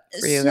business step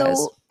for you guys?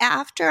 So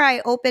after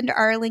I opened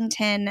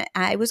Arlington,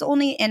 I was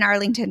only in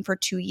Arlington for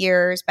 2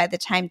 years. By the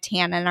time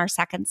Tana and our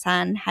second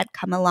son had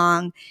come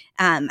along,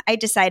 I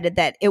decided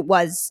that it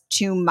was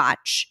too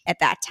much at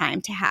that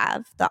time to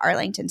have the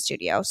Arlington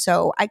studio.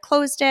 So I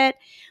closed it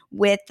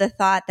with the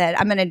thought that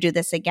I'm going to do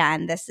this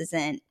again.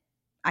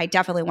 I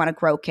definitely want to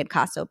grow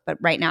Kidcasso, but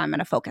right now I'm going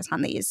to focus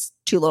on these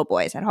 2 little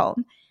boys at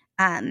home.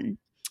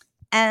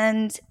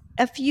 And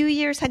a few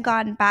years had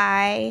gone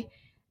by.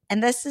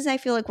 And this is, I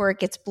feel like, where it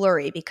gets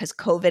blurry because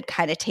COVID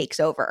kind of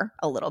takes over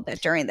a little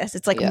bit during this.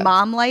 It's like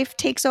mom life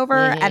takes over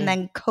and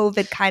then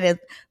COVID kind of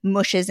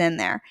mushes in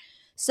there.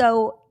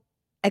 So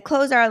I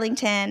close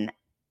Arlington.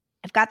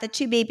 I've got the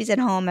 2 babies at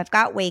home. I've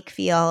got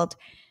Wakefield.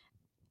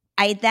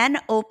 I then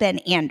open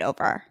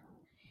Andover.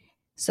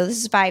 So this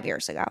is 5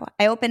 years ago.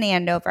 I open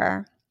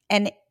Andover.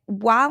 And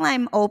while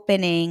I'm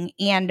opening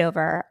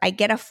Andover, I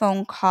get a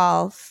phone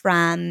call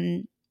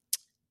from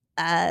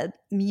a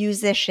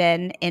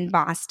musician in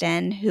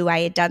Boston who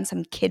I had done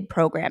some kid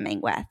programming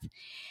with.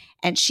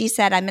 And she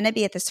said, I'm going to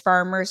be at this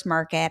farmer's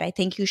market. I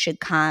think you should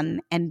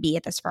come and be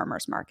at this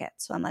farmer's market.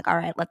 So I'm like, all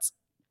right, let's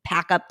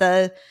pack up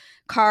the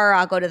car.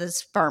 I'll go to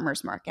this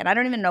farmer's market. I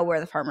don't even know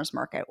where the farmer's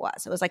market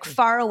was. It was like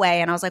far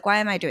away. And I was like, why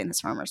am I doing this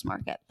farmer's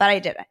market? But I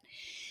did it.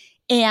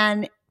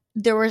 And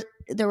there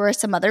were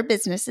some other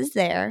businesses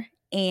there.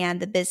 And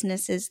the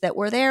businesses that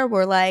were there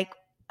were like,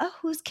 oh,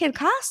 who's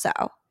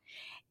Kidcasso?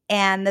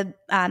 And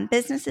the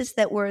businesses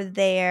that were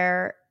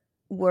there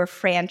were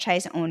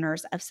franchise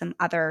owners of some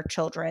other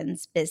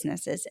children's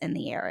businesses in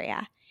the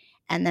area.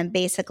 And then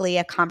basically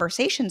a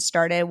conversation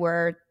started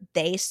where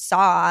they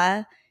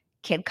saw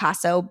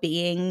Kidcasso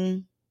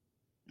being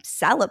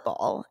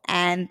sellable.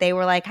 And they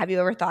were like, have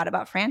you ever thought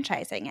about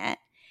franchising it?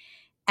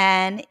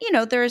 And,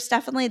 there's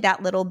definitely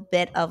that little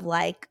bit of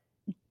like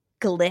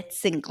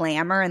glitz and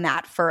glamour and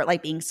that for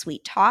like being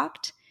sweet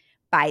talked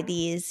by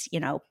these,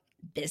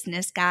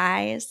 business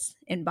guys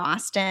in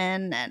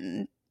Boston,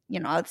 and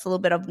it's a little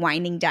bit of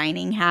whining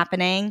dining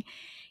happening.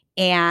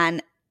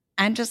 And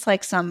I'm just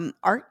like some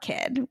art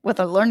kid with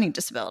a learning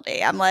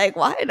disability. I'm like,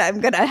 what?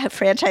 I'm gonna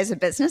franchise a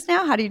business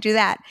now? How do you do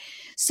that?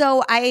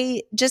 So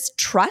I just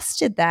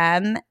trusted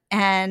them,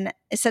 and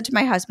I said to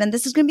my husband,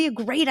 this is gonna be a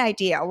great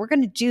idea. We're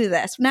gonna do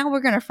this. Now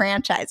we're gonna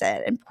franchise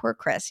it. And poor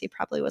Chris, he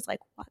probably was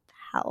like, what the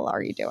hell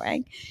are you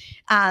doing?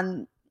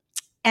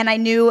 And I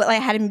knew I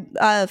had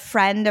a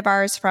friend of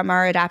ours from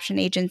our adoption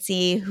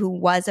agency who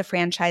was a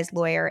franchise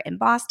lawyer in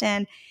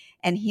Boston.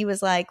 And he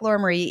was like, Laura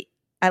Marie,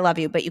 I love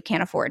you, but you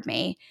can't afford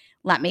me.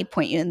 Let me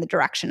point you in the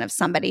direction of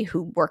somebody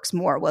who works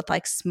more with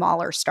like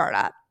smaller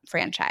startup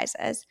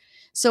franchises.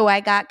 So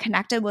I got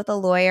connected with a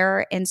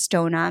lawyer in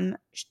Stoneham,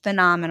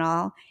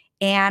 phenomenal.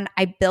 And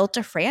I built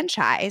a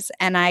franchise,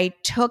 and I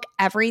took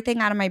everything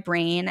out of my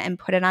brain and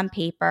put it on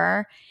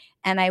paper.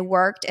 And I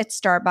worked at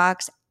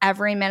Starbucks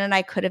every minute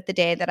I could of the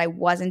day that I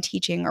wasn't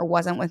teaching or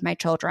wasn't with my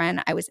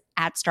children. I was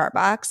at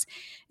Starbucks.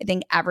 I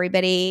think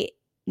everybody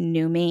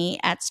knew me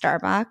at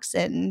Starbucks.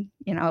 And,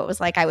 it was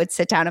like I would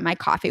sit down and my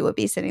coffee would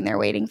be sitting there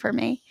waiting for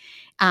me.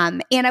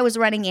 And I was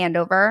running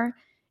Andover.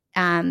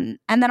 And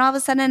then all of a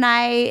sudden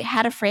I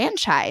had a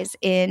franchise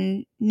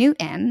in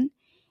Newton,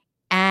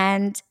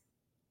 and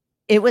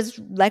it was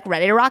like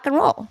ready to rock and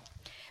roll.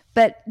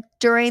 But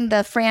during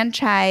the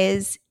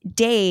franchise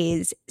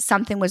days,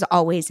 something was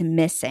always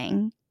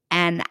missing.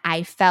 And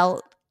I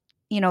felt,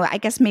 I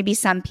guess maybe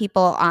some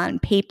people on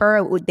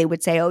paper, they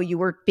would say, oh, you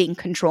were being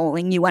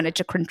controlling. You wanted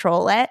to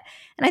control it.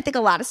 And I think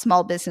a lot of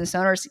small business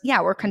owners,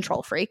 we're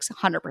control freaks,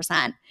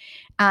 100%.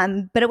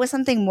 But it was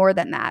something more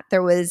than that.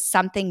 There was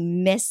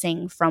something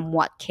missing from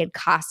what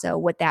Kidcasso,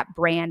 what that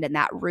brand and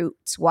that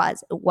roots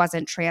was. It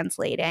wasn't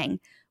translating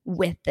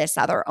with this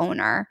other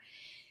owner.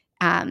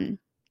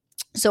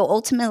 So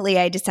ultimately,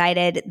 I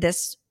decided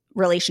this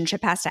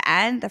relationship has to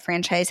end. The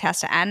franchise has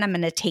to end. I'm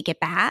going to take it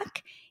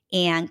back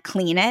and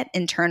clean it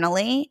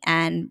internally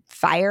and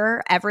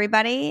fire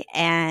everybody.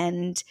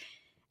 And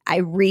I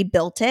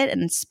rebuilt it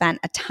and spent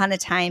a ton of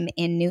time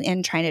in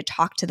Newton trying to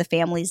talk to the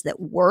families that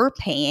were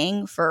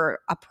paying for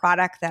a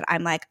product that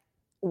I'm like,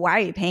 why are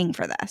you paying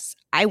for this?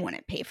 I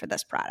wouldn't pay for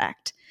this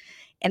product.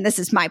 And this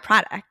is my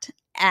product.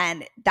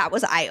 And that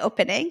was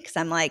eye-opening because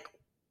I'm like,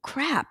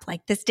 crap,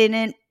 like this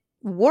didn't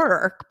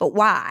work, but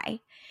why?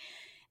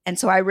 And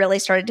so I really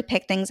started to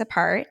pick things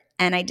apart.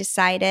 And I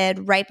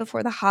decided right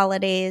before the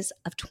holidays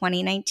of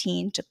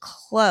 2019 to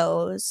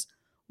close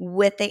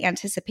with the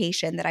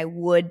anticipation that I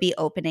would be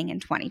opening in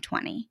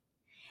 2020.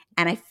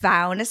 And I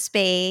found a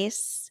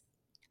space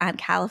on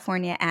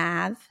California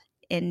Ave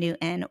in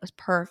Newton. It was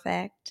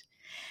perfect.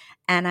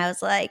 And I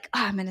was like, oh,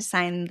 I'm going to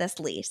sign this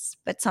lease.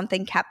 But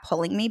something kept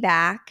pulling me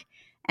back.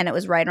 And it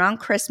was right around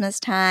Christmas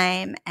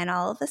time. And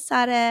all of a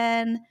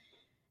sudden,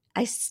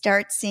 I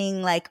start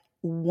seeing like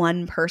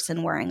one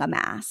person wearing a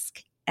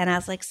mask. And I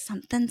was like,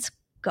 something's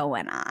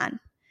going on.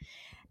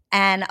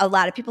 And a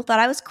lot of people thought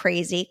I was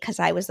crazy because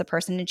I was the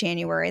person in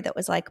January that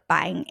was like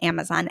buying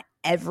Amazon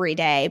every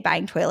day,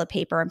 buying toilet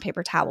paper and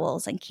paper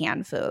towels and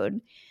canned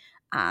food.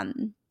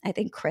 I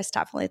think Chris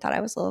definitely thought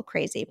I was a little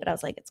crazy, but I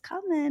was like, it's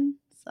coming.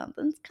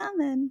 Something's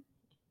coming.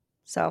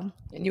 So,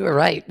 and you were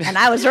right. And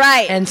I was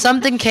right. And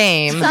something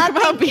came.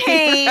 Something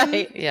came.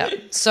 Right. Yeah.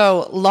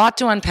 So, a lot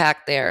to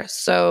unpack there.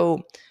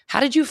 So,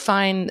 how did you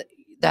find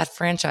that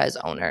franchise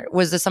owner?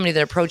 Was this somebody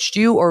that approached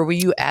you, or were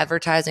you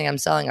advertising, I'm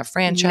selling a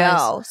franchise?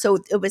 No. So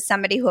it was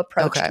somebody who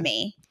approached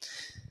me.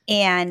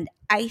 And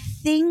I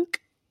think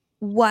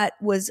what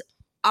was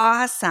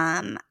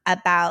awesome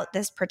about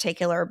this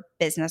particular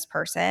business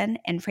person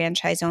and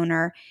franchise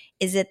owner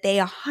is that they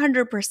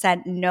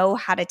 100% know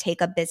how to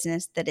take a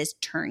business that is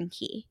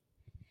turnkey.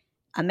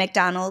 A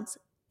McDonald's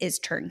is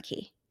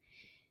turnkey.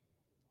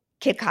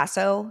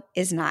 Kidcasso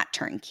is not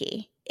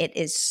turnkey. It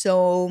is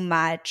so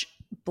much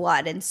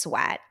blood and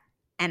sweat.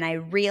 And I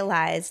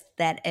realized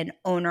that an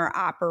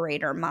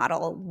owner-operator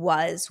model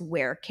was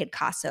where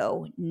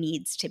Kidcasso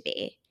needs to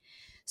be.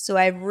 So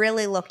I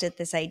really looked at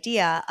this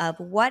idea of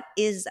what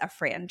is a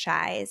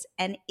franchise,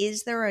 and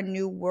is there a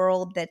new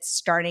world that's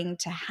starting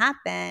to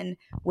happen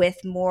with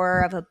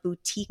more of a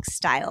boutique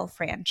style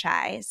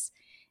franchise?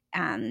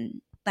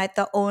 Like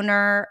the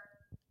owner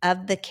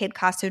of the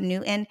Kidcasso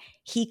Newton,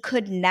 he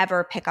could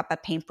never pick up a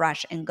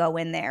paintbrush and go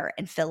in there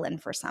and fill in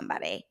for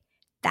somebody.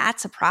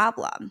 That's a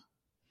problem,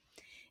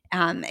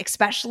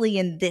 especially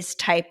in this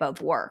type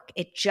of work.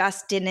 It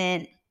just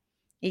didn't.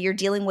 You're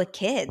dealing with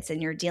kids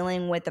and you're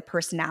dealing with the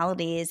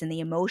personalities and the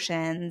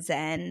emotions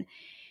and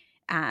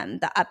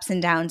the ups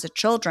and downs of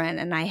children.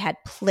 And I had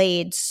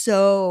played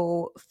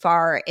so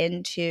far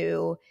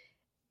into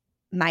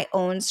my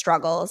own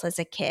struggles as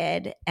a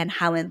kid and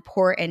how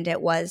important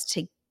it was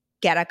to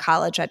get a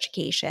college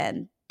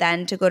education,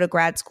 then to go to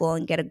grad school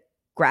and get a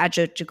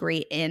graduate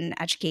degree in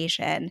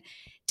education,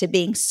 to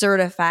being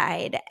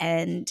certified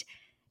and,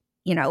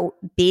 you know,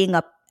 being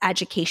a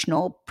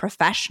educational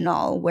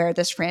professional, where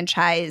this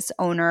franchise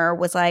owner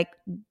was like,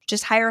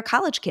 just hire a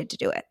college kid to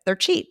do it. They're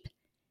cheap.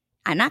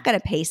 I'm not going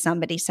to pay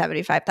somebody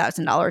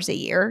 $75,000 a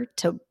year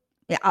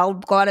I'll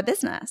go out of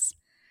business.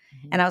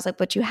 Mm-hmm. And I was like,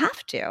 but you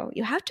have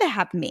to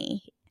have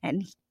me.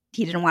 And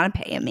he didn't want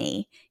to pay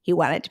me. He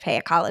wanted to pay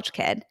a college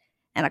kid,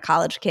 and a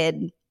college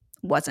kid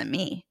wasn't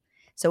me.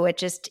 So it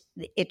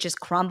just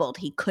crumbled.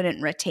 He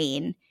couldn't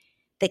retain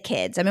the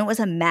kids. I mean, it was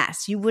a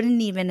mess. You wouldn't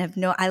even have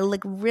known. I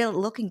like real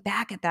looking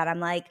back at that,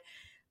 I'm like,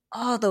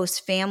 oh, those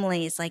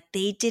families, like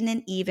they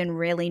didn't even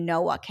really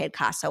know what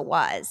Kidcasso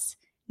was.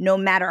 No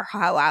matter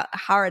how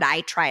hard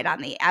I tried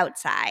on the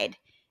outside,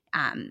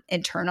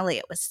 internally,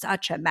 it was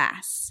such a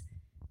mess.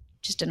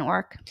 Just didn't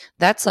work.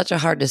 That's such a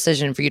hard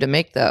decision for you to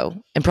make,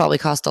 though, and probably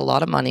cost a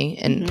lot of money,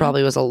 and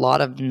probably was a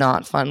lot of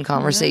not fun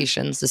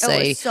conversations to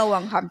say. It was so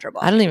uncomfortable.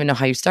 I don't even know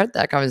how you start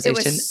that conversation.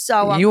 It was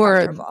so you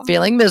uncomfortable. were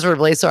feeling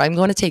miserably, so I'm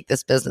going to take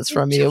this business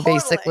from you,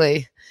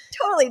 basically.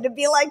 Totally. To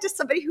be like to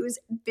somebody who's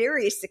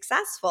very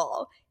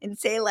successful and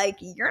say like,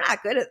 you're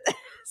not good at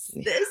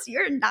this.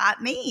 You're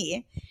not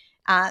me.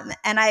 And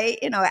I,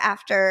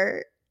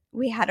 after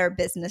we had our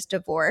business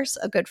divorce,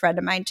 a good friend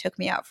of mine took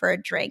me out for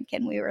a drink,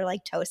 and we were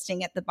like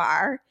toasting at the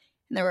bar,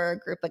 and there were a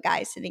group of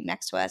guys sitting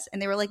next to us,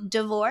 and they were like,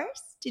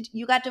 divorce?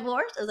 You got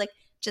divorced? I was like,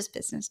 just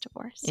business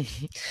divorce.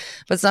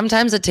 But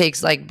sometimes it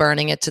takes like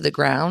burning it to the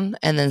ground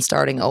and then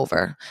starting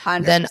over,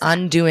 100%. Then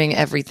undoing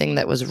everything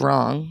that was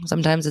wrong.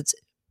 Sometimes it's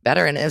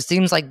better. And it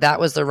seems like that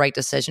was the right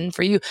decision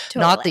for you.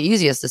 Totally. Not the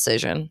easiest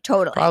decision.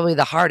 Totally. Probably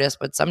the hardest,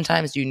 but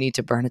sometimes you need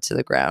to burn it to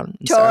the ground.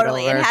 And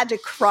totally. It had to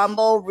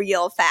crumble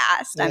real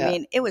fast. Yeah. I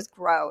mean, it was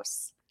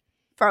gross.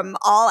 From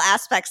all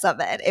aspects of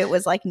it, it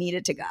was like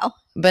needed to go.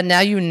 But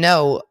now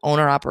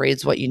owner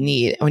operates what you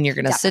need. When you're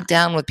going to sit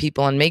down with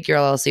people and make your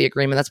LLC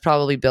agreement, that's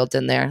probably built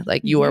in there.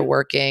 Like you are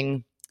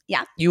working.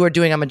 Yeah. You are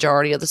doing a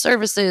majority of the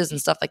services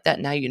and stuff like that.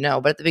 Now you know.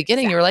 But at the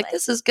beginning, you were like,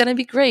 this is going to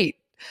be great.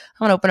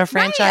 I'm going to open a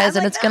franchise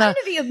and it's going to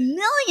be a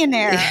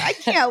millionaire. I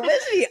can't wait.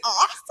 It's going to be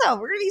awesome.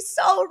 We're going to be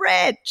so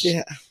rich.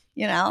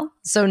 Yeah.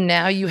 So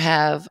now you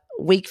have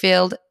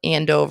Wakefield,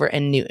 Andover,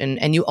 and Newton,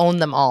 and you own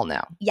them all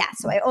now. Yeah.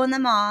 So I own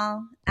them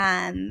all.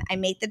 I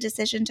made the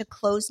decision to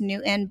close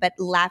Newton, but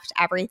left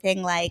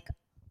everything like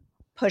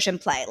push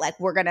and play. Like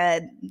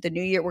the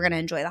new year, we're going to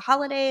enjoy the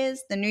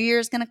holidays. The new year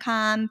is going to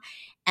come.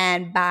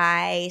 And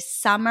by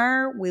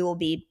summer, we will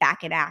be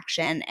back in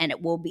action, and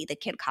it will be the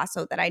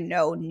Kidcasso that I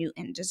know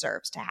Newton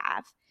deserves to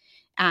have.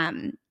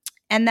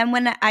 And then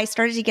when I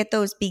started to get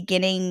those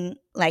beginning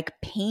like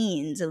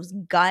pains, those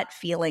gut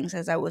feelings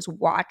as I was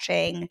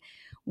watching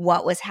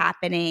what was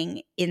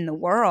happening in the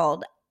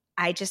world,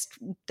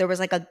 there was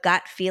like a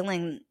gut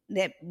feeling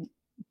that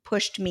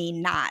pushed me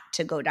not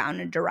to go down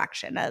a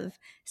direction of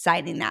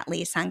signing that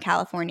lease on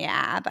California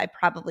Ave. I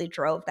probably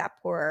drove that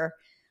poor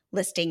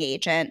listing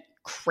agent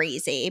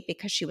crazy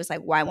because she was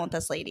like, why won't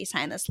this lady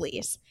sign this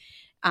lease?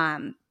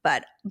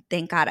 But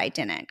thank God I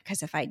didn't,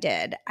 because if I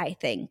did, I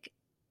think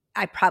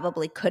I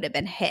probably could have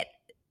been hit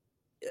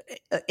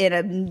in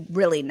a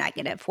really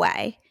negative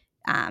way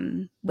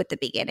with the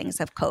beginnings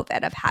of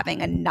COVID, of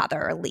having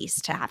another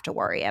lease to have to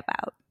worry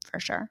about, for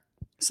sure.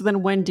 So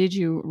then when did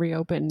you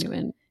reopen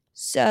Newton?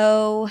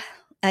 So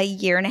a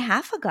year and a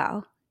half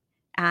ago.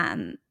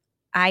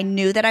 I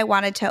knew that I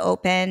wanted to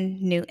open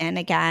Newton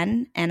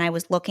again, and I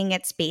was looking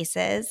at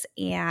spaces,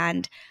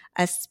 and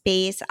a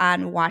space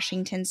on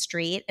Washington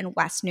Street in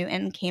West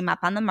Newton came up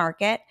on the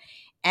market.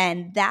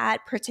 And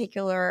that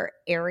particular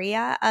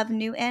area of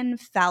Newton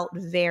felt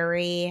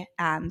very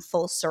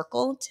full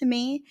circle to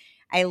me.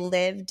 I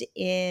lived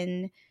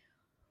in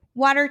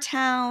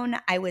Watertown.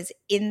 I was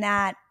in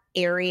that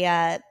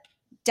area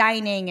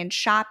dining and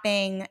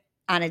shopping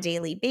on a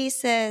daily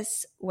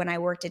basis. When I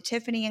worked at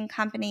Tiffany and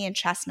Company in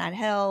Chestnut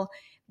Hill,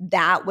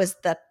 that was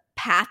the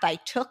path I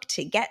took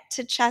to get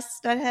to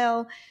Chestnut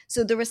Hill.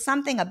 So there was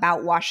something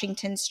about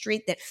Washington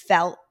Street that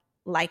felt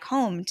like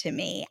home to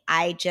me.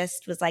 I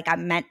just was like,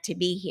 I'm meant to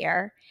be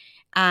here.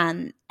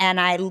 And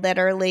I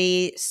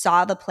literally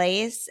saw the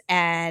place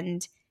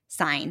and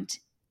signed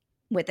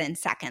within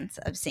seconds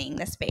of seeing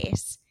the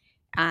space.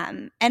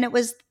 And it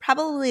was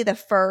probably the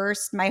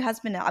first, my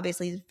husband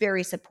obviously is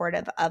very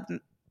supportive of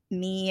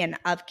me and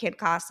of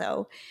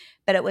Kidcasso,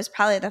 but it was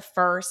probably the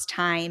first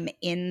time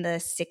in the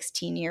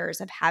 16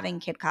 years of having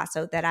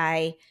Kidcasso that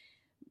I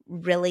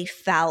really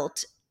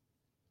felt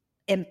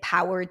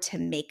empowered to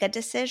make a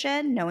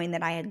decision, knowing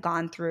that I had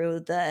gone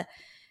through the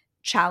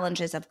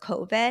challenges of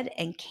COVID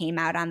and came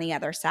out on the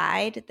other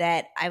side,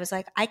 that I was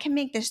like, I can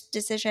make this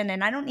decision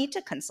and I don't need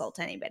to consult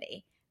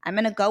anybody. I'm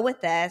going to go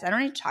with this. I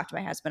don't need to talk to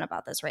my husband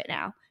about this right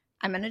now.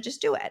 I'm going to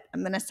just do it.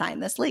 I'm going to sign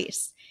this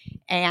lease.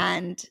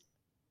 And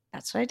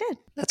that's what I did.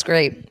 That's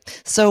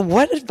great. So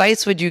what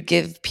advice would you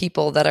give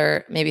people that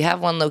are maybe have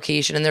one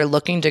location and they're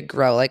looking to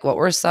grow? Like, what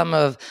were some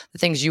of the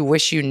things you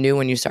wish you knew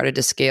when you started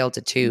to scale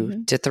to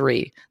 2 to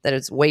 3, that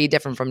it's way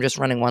different from just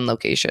running one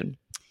location?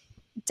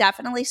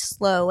 Definitely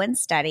slow and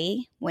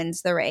steady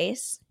wins the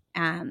race.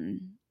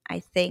 I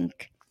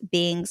think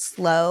being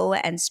slow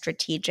and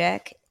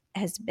strategic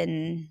has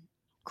been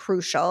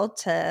crucial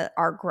to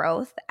our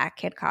growth at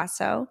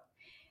Kidcasso.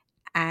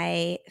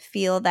 I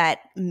feel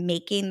that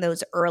making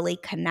those early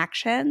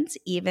connections,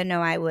 even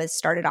though I was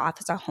started off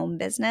as a home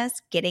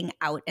business, getting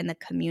out in the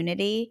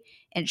community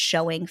and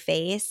showing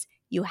face,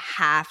 you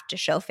have to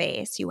show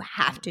face. You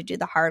have to do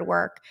the hard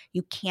work.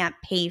 You can't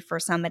pay for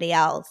somebody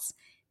else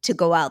to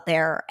go out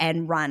there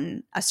and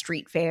run a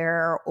street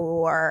fair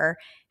or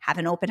have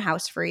an open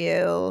house for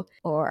you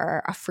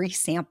or a free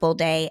sample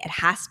day. It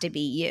has to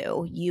be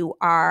you. You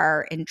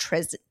are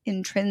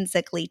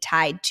intrinsically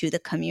tied to the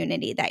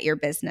community that your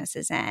business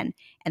is in.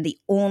 And the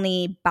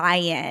only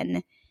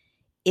buy-in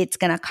it's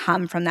going to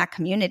come from that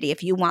community.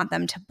 If you want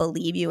them to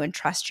believe you and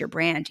trust your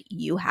brand,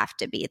 you have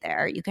to be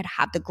there. You could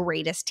have the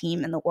greatest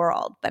team in the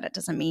world, but it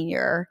doesn't mean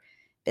your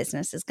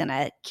business is going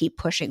to keep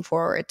pushing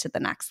forward to the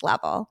next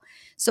level.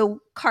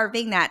 So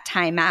carving that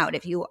time out,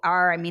 if you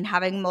are,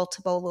 having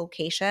multiple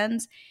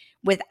locations,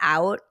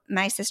 without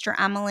my sister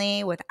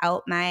Emily,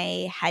 without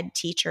my head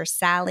teacher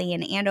Sally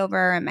in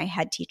Andover and my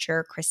head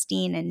teacher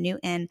Christine in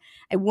Newton,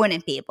 I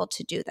wouldn't be able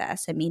to do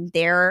this.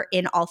 They're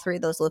in all 3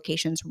 of those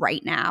locations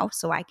right now,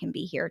 so I can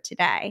be here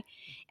today.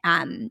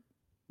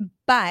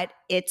 But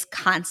it's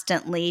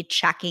constantly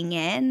checking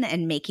in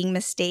and making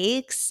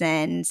mistakes,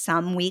 and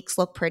some weeks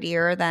look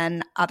prettier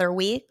than other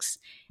weeks.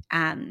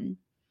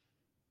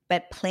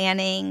 But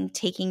planning,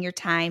 taking your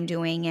time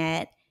doing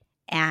it,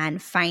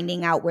 and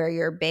finding out where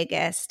your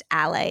biggest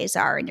allies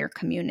are in your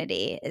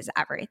community is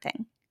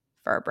everything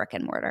for a brick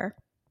and mortar.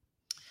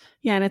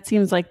 Yeah, and it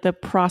seems like the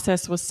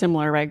process was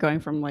similar, right? Going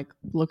from like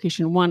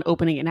location 1,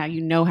 opening it, now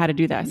you know how to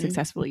do that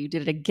successfully. You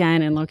did it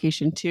again in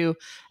location 2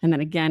 and then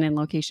again in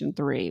location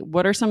 3.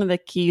 What are some of the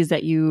keys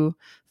that you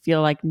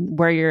feel like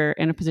where you're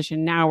in a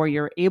position now where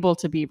you're able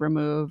to be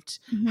removed?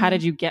 How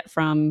did you get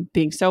from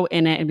being so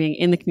in it and being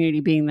in the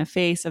community, being the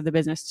face of the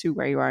business, to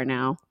where you are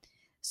now?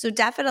 So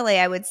definitely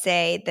I would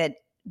say that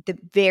the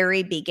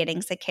very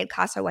beginnings at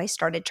Kidcasso, I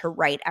started to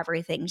write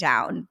everything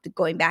down.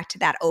 Going back to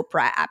that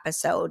Oprah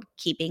episode,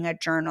 keeping a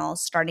journal,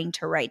 starting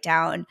to write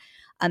down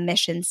a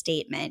mission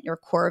statement, your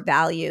core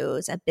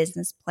values, a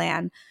business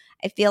plan.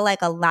 I feel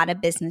like a lot of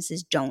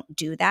businesses don't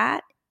do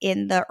that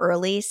in the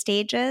early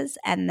stages.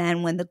 And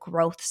then when the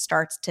growth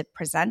starts to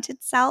present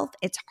itself,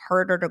 it's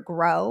harder to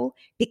grow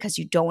because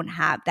you don't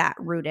have that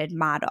rooted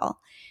model.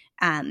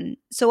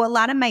 So a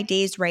lot of my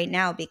days right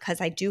now, because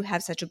I do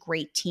have such a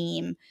great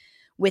team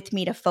with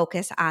me to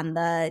focus on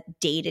the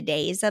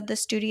day-to-days of the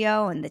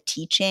studio and the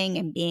teaching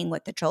and being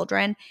with the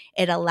children,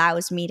 it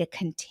allows me to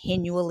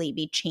continually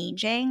be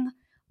changing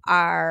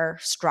our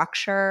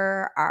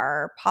structure,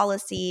 our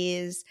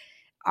policies,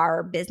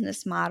 our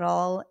business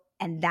model,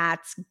 and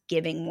that's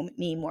giving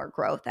me more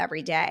growth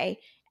every day.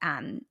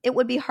 It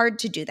would be hard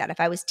to do that if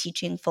I was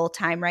teaching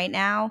full-time right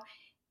now.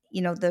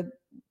 The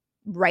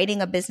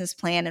writing a business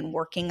plan and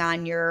working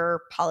on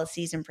your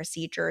policies and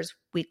procedures,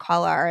 we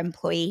call our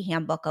employee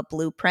handbook a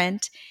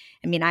blueprint.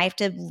 I mean, I have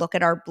to look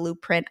at our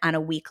blueprint on a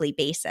weekly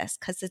basis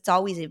because it's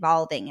always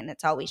evolving and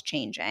it's always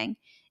changing.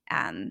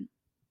 And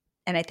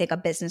I think a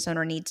business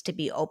owner needs to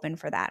be open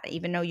for that.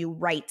 Even though you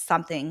write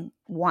something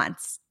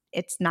once,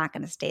 it's not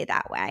going to stay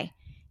that way.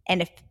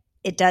 And if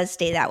it does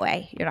stay that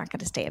way, you're not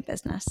going to stay in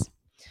business.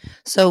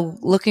 So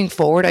looking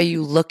forward, are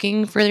you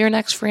looking for your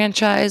next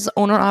franchise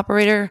owner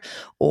operator,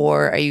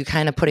 or are you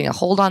kind of putting a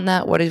hold on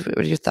that? What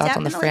are your thoughts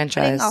on the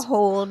franchise? Putting a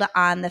hold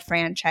on the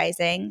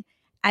franchising.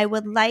 I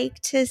would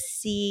like to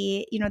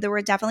see, there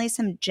were definitely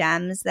some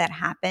gems that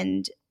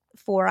happened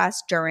for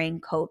us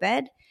during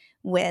COVID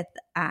with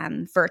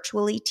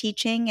virtually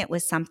teaching. It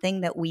was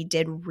something that we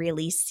did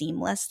really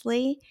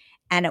seamlessly,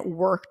 and it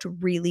worked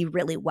really,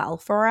 really well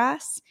for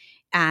us.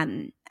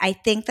 I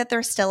think that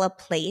there's still a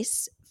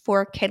place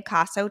for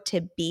Kidcasso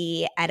to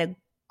be at a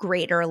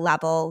greater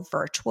level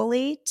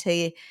virtually,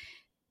 to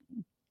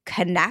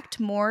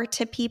connect more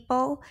to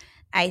people.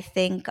 I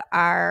think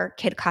our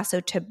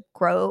Kidcasso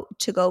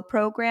to go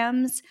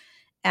programs,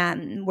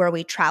 where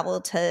we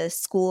travel to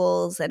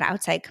schools and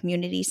outside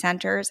community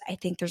centers, I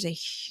think there's a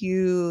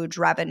huge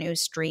revenue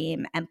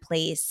stream and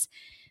place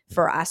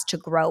for us to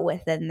grow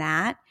within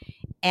that.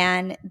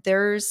 And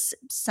there's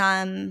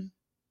some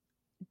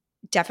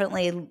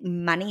definitely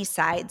money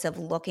sides of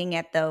looking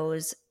at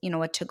those.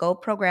 A to-go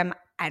program,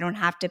 I don't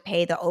have to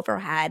pay the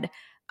overhead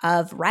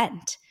of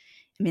rent.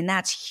 I mean,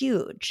 that's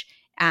huge.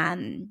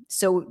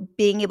 So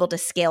being able to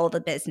scale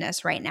the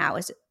business right now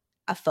is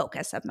a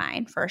focus of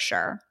mine for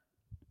sure.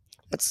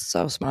 That's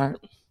so smart.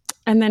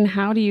 And then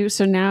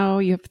so now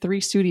you have 3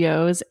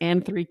 studios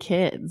and 3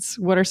 kids.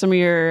 What are some of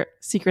your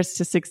secrets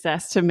to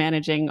success to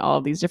managing all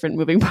of these different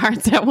moving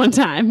parts at one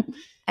time?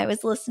 I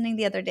was listening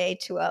the other day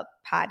to a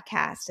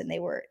podcast, and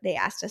they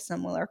asked a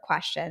similar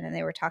question, and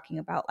they were talking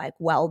about like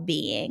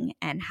well-being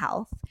and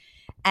health.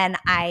 And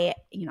I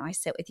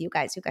sit with you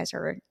guys. You guys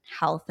are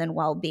health and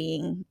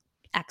well-being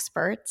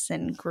experts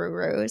and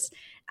gurus.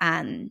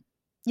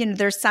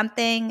 There's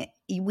something,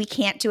 we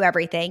can't do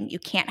everything. You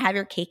can't have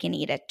your cake and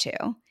eat it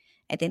too.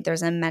 I think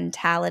there's a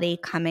mentality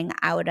coming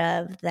out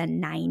of the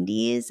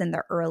 90s and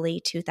the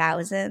early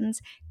 2000s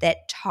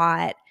that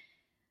taught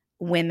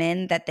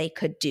women that they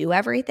could do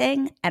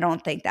everything. I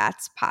don't think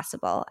that's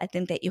possible. I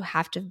think that you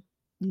have to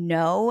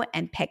know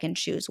and pick and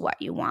choose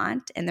what you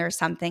want. And there are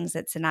some things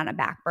that sit on a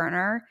back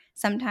burner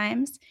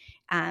sometimes.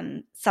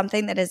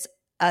 Something that is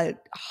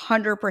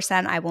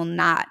 100% I will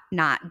not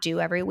do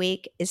every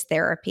week is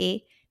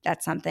therapy.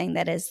 That's something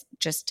that is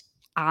just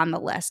on the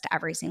list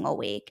every single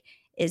week,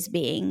 is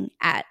being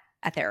at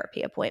a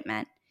therapy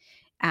appointment.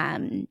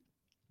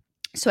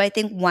 So I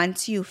think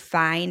once you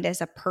find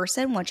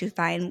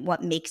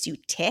what makes you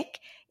tick,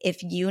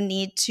 if you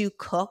need to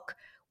cook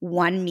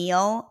one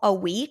meal a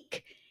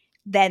week,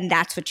 then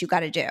that's what you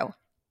got to do.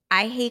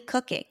 I hate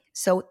cooking,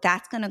 so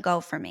that's going to go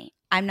for me.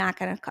 I'm not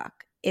going to cook.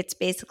 It's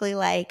basically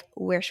like,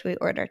 where should we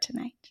order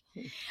tonight?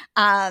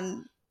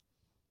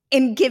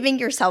 In giving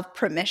yourself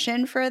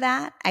permission for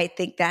that, I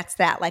think that's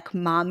that like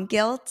mom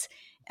guilt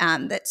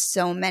that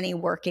so many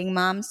working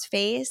moms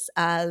face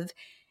of,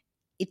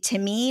 to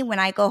me, when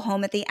I go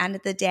home at the end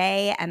of the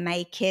day and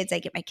I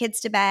get my kids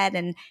to bed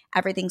and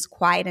everything's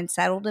quiet and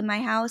settled in my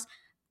house,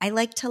 I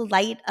like to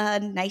light a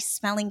nice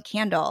smelling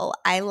candle.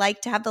 I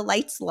like to have the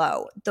lights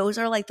low. Those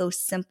are like those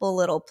simple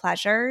little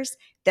pleasures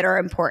that are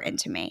important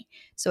to me.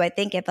 So I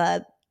think if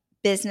a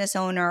business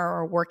owner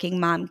or working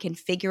mom can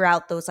figure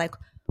out those like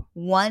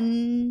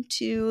 1,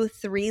 2,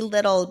 3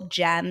 little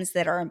gems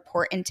that are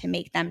important to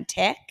make them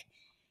tick,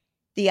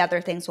 the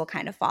other things will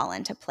kind of fall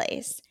into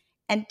place.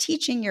 And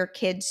teaching your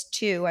kids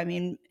too. I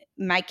mean,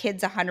 my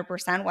kids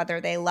 100%,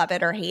 whether they love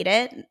it or hate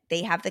it,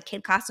 they have the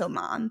Kidcasso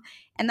mom.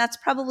 And that's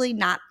probably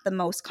not the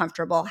most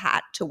comfortable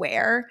hat to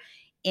wear,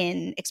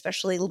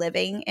 especially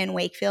living in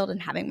Wakefield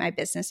and having my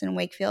business in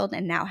Wakefield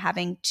and now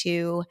having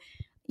 2,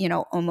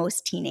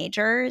 almost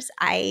teenagers.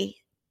 I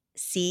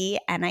see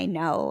and I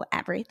know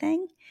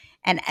everything.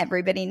 And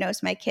everybody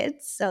knows my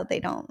kids, so they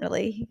don't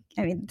really,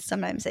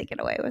 sometimes they get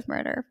away with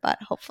murder, but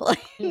hopefully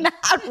not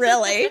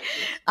really.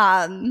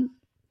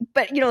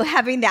 But,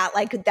 having that,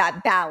 like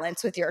that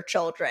balance with your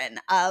children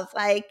of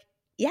like,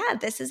 yeah,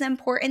 this is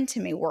important to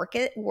me.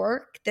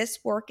 This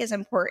work is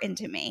important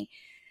to me.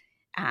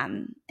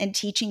 And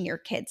teaching your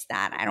kids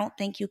that. I don't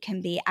think you can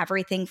be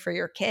everything for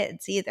your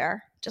kids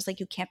either. Just like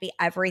you can't be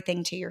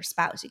everything to your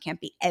spouse. You can't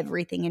be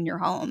everything in your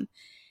home.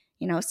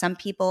 Some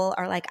people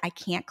are like, I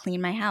can't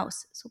clean my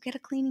house. So get a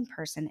cleaning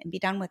person and be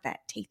done with it.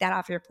 Take that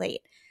off your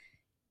plate.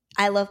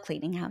 I love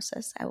cleaning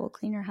houses. I will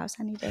clean your house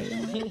any day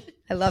you want.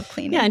 I love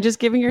cleaning. Yeah, and just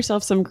giving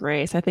yourself some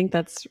grace. I think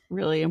that's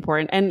really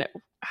important. And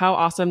how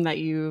awesome that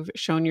you've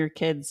shown your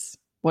kids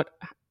what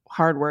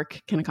hard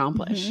work can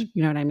accomplish. Mm-hmm.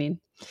 You know what I mean?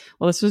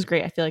 Well, this was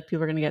great. I feel like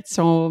people are going to get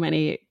so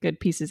many good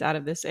pieces out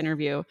of this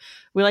interview.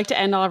 We like to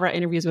end all of our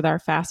interviews with our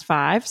Fast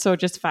Five. So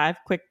just 5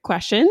 quick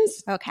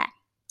questions. Okay.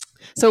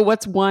 So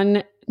what's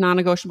one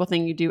non-negotiable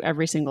thing you do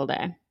every single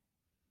day?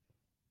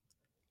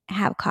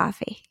 Have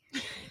coffee.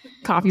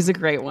 Coffee's a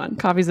great one.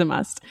 Coffee's a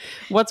must.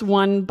 What's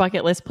one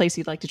bucket list place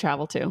you'd like to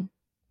travel to?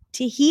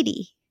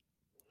 Tahiti.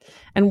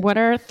 And what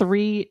are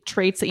 3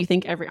 traits that you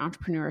think every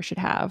entrepreneur should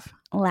have?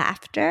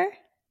 Laughter,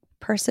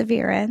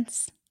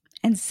 perseverance,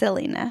 and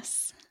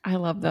silliness. I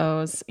love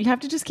those. You have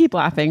to just keep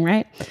laughing,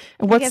 right?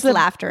 And I guess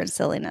laughter and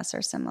silliness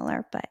are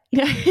similar, but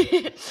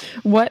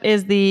what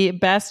is the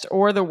best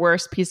or the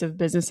worst piece of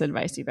business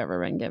advice you've ever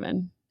been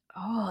given?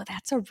 oh,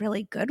 that's a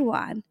really good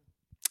one.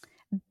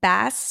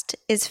 Best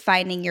is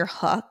finding your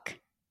hook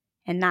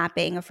and not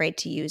being afraid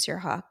to use your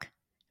hook.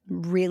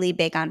 Really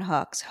big on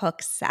hooks.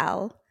 Hooks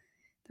sell.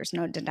 There's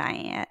no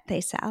denying it.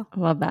 They sell. I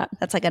love that.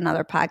 That's like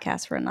another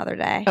podcast for another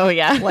day. Oh,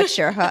 yeah. What's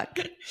your hook?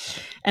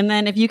 And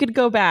then if you could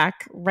go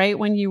back right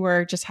when you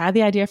were just had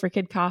the idea for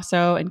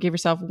Kidcasso and give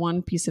yourself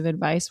one piece of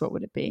advice, what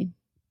would it be?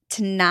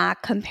 To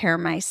not compare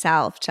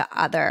myself to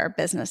other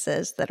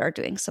businesses that are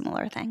doing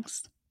similar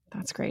things.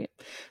 That's great.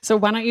 So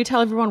why don't you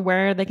tell everyone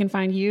where they can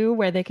find you,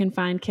 where they can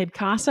find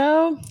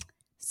Kidcasso?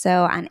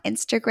 So on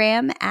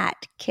Instagram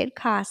at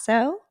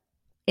Kidcasso,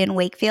 in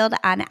Wakefield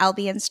on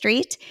Albion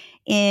Street,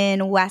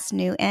 in West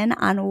Newton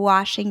on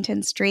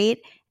Washington Street,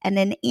 and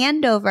in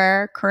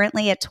Andover,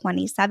 currently at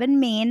 27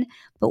 Main,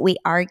 but we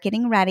are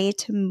getting ready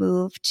to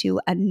move to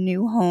a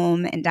new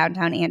home in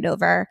downtown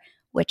Andover,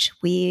 which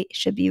we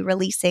should be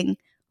releasing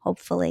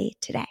hopefully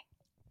today.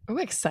 Oh,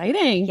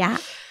 exciting. Yeah.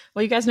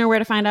 Well, you guys know where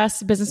to find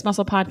us,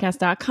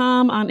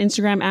 businessmusclepodcast.com, on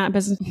Instagram at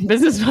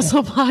Business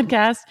Muscle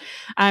Podcast.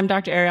 I'm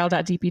Dr.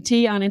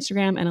 Ariel.dpt on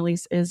Instagram, and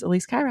Elise is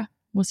Elise Kyra.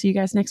 We'll see you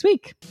guys next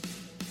week.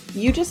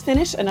 You just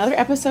finished another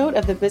episode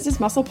of the Business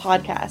Muscle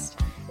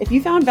Podcast. If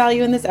you found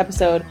value in this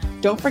episode,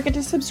 don't forget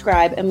to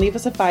subscribe and leave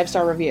us a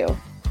 5-star review.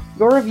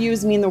 Your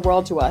reviews mean the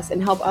world to us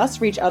and help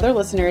us reach other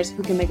listeners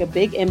who can make a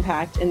big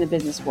impact in the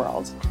business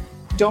world.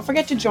 Don't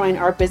forget to join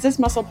our Business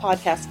Muscle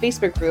Podcast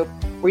Facebook group,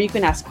 where you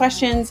can ask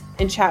questions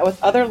and chat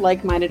with other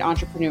like-minded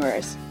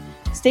entrepreneurs.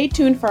 Stay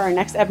tuned for our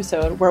next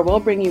episode, where we'll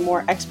bring you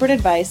more expert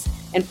advice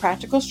and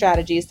practical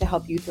strategies to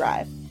help you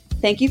thrive.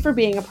 Thank you for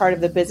being a part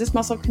of the Business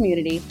Muscle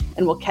community,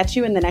 and we'll catch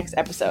you in the next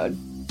episode.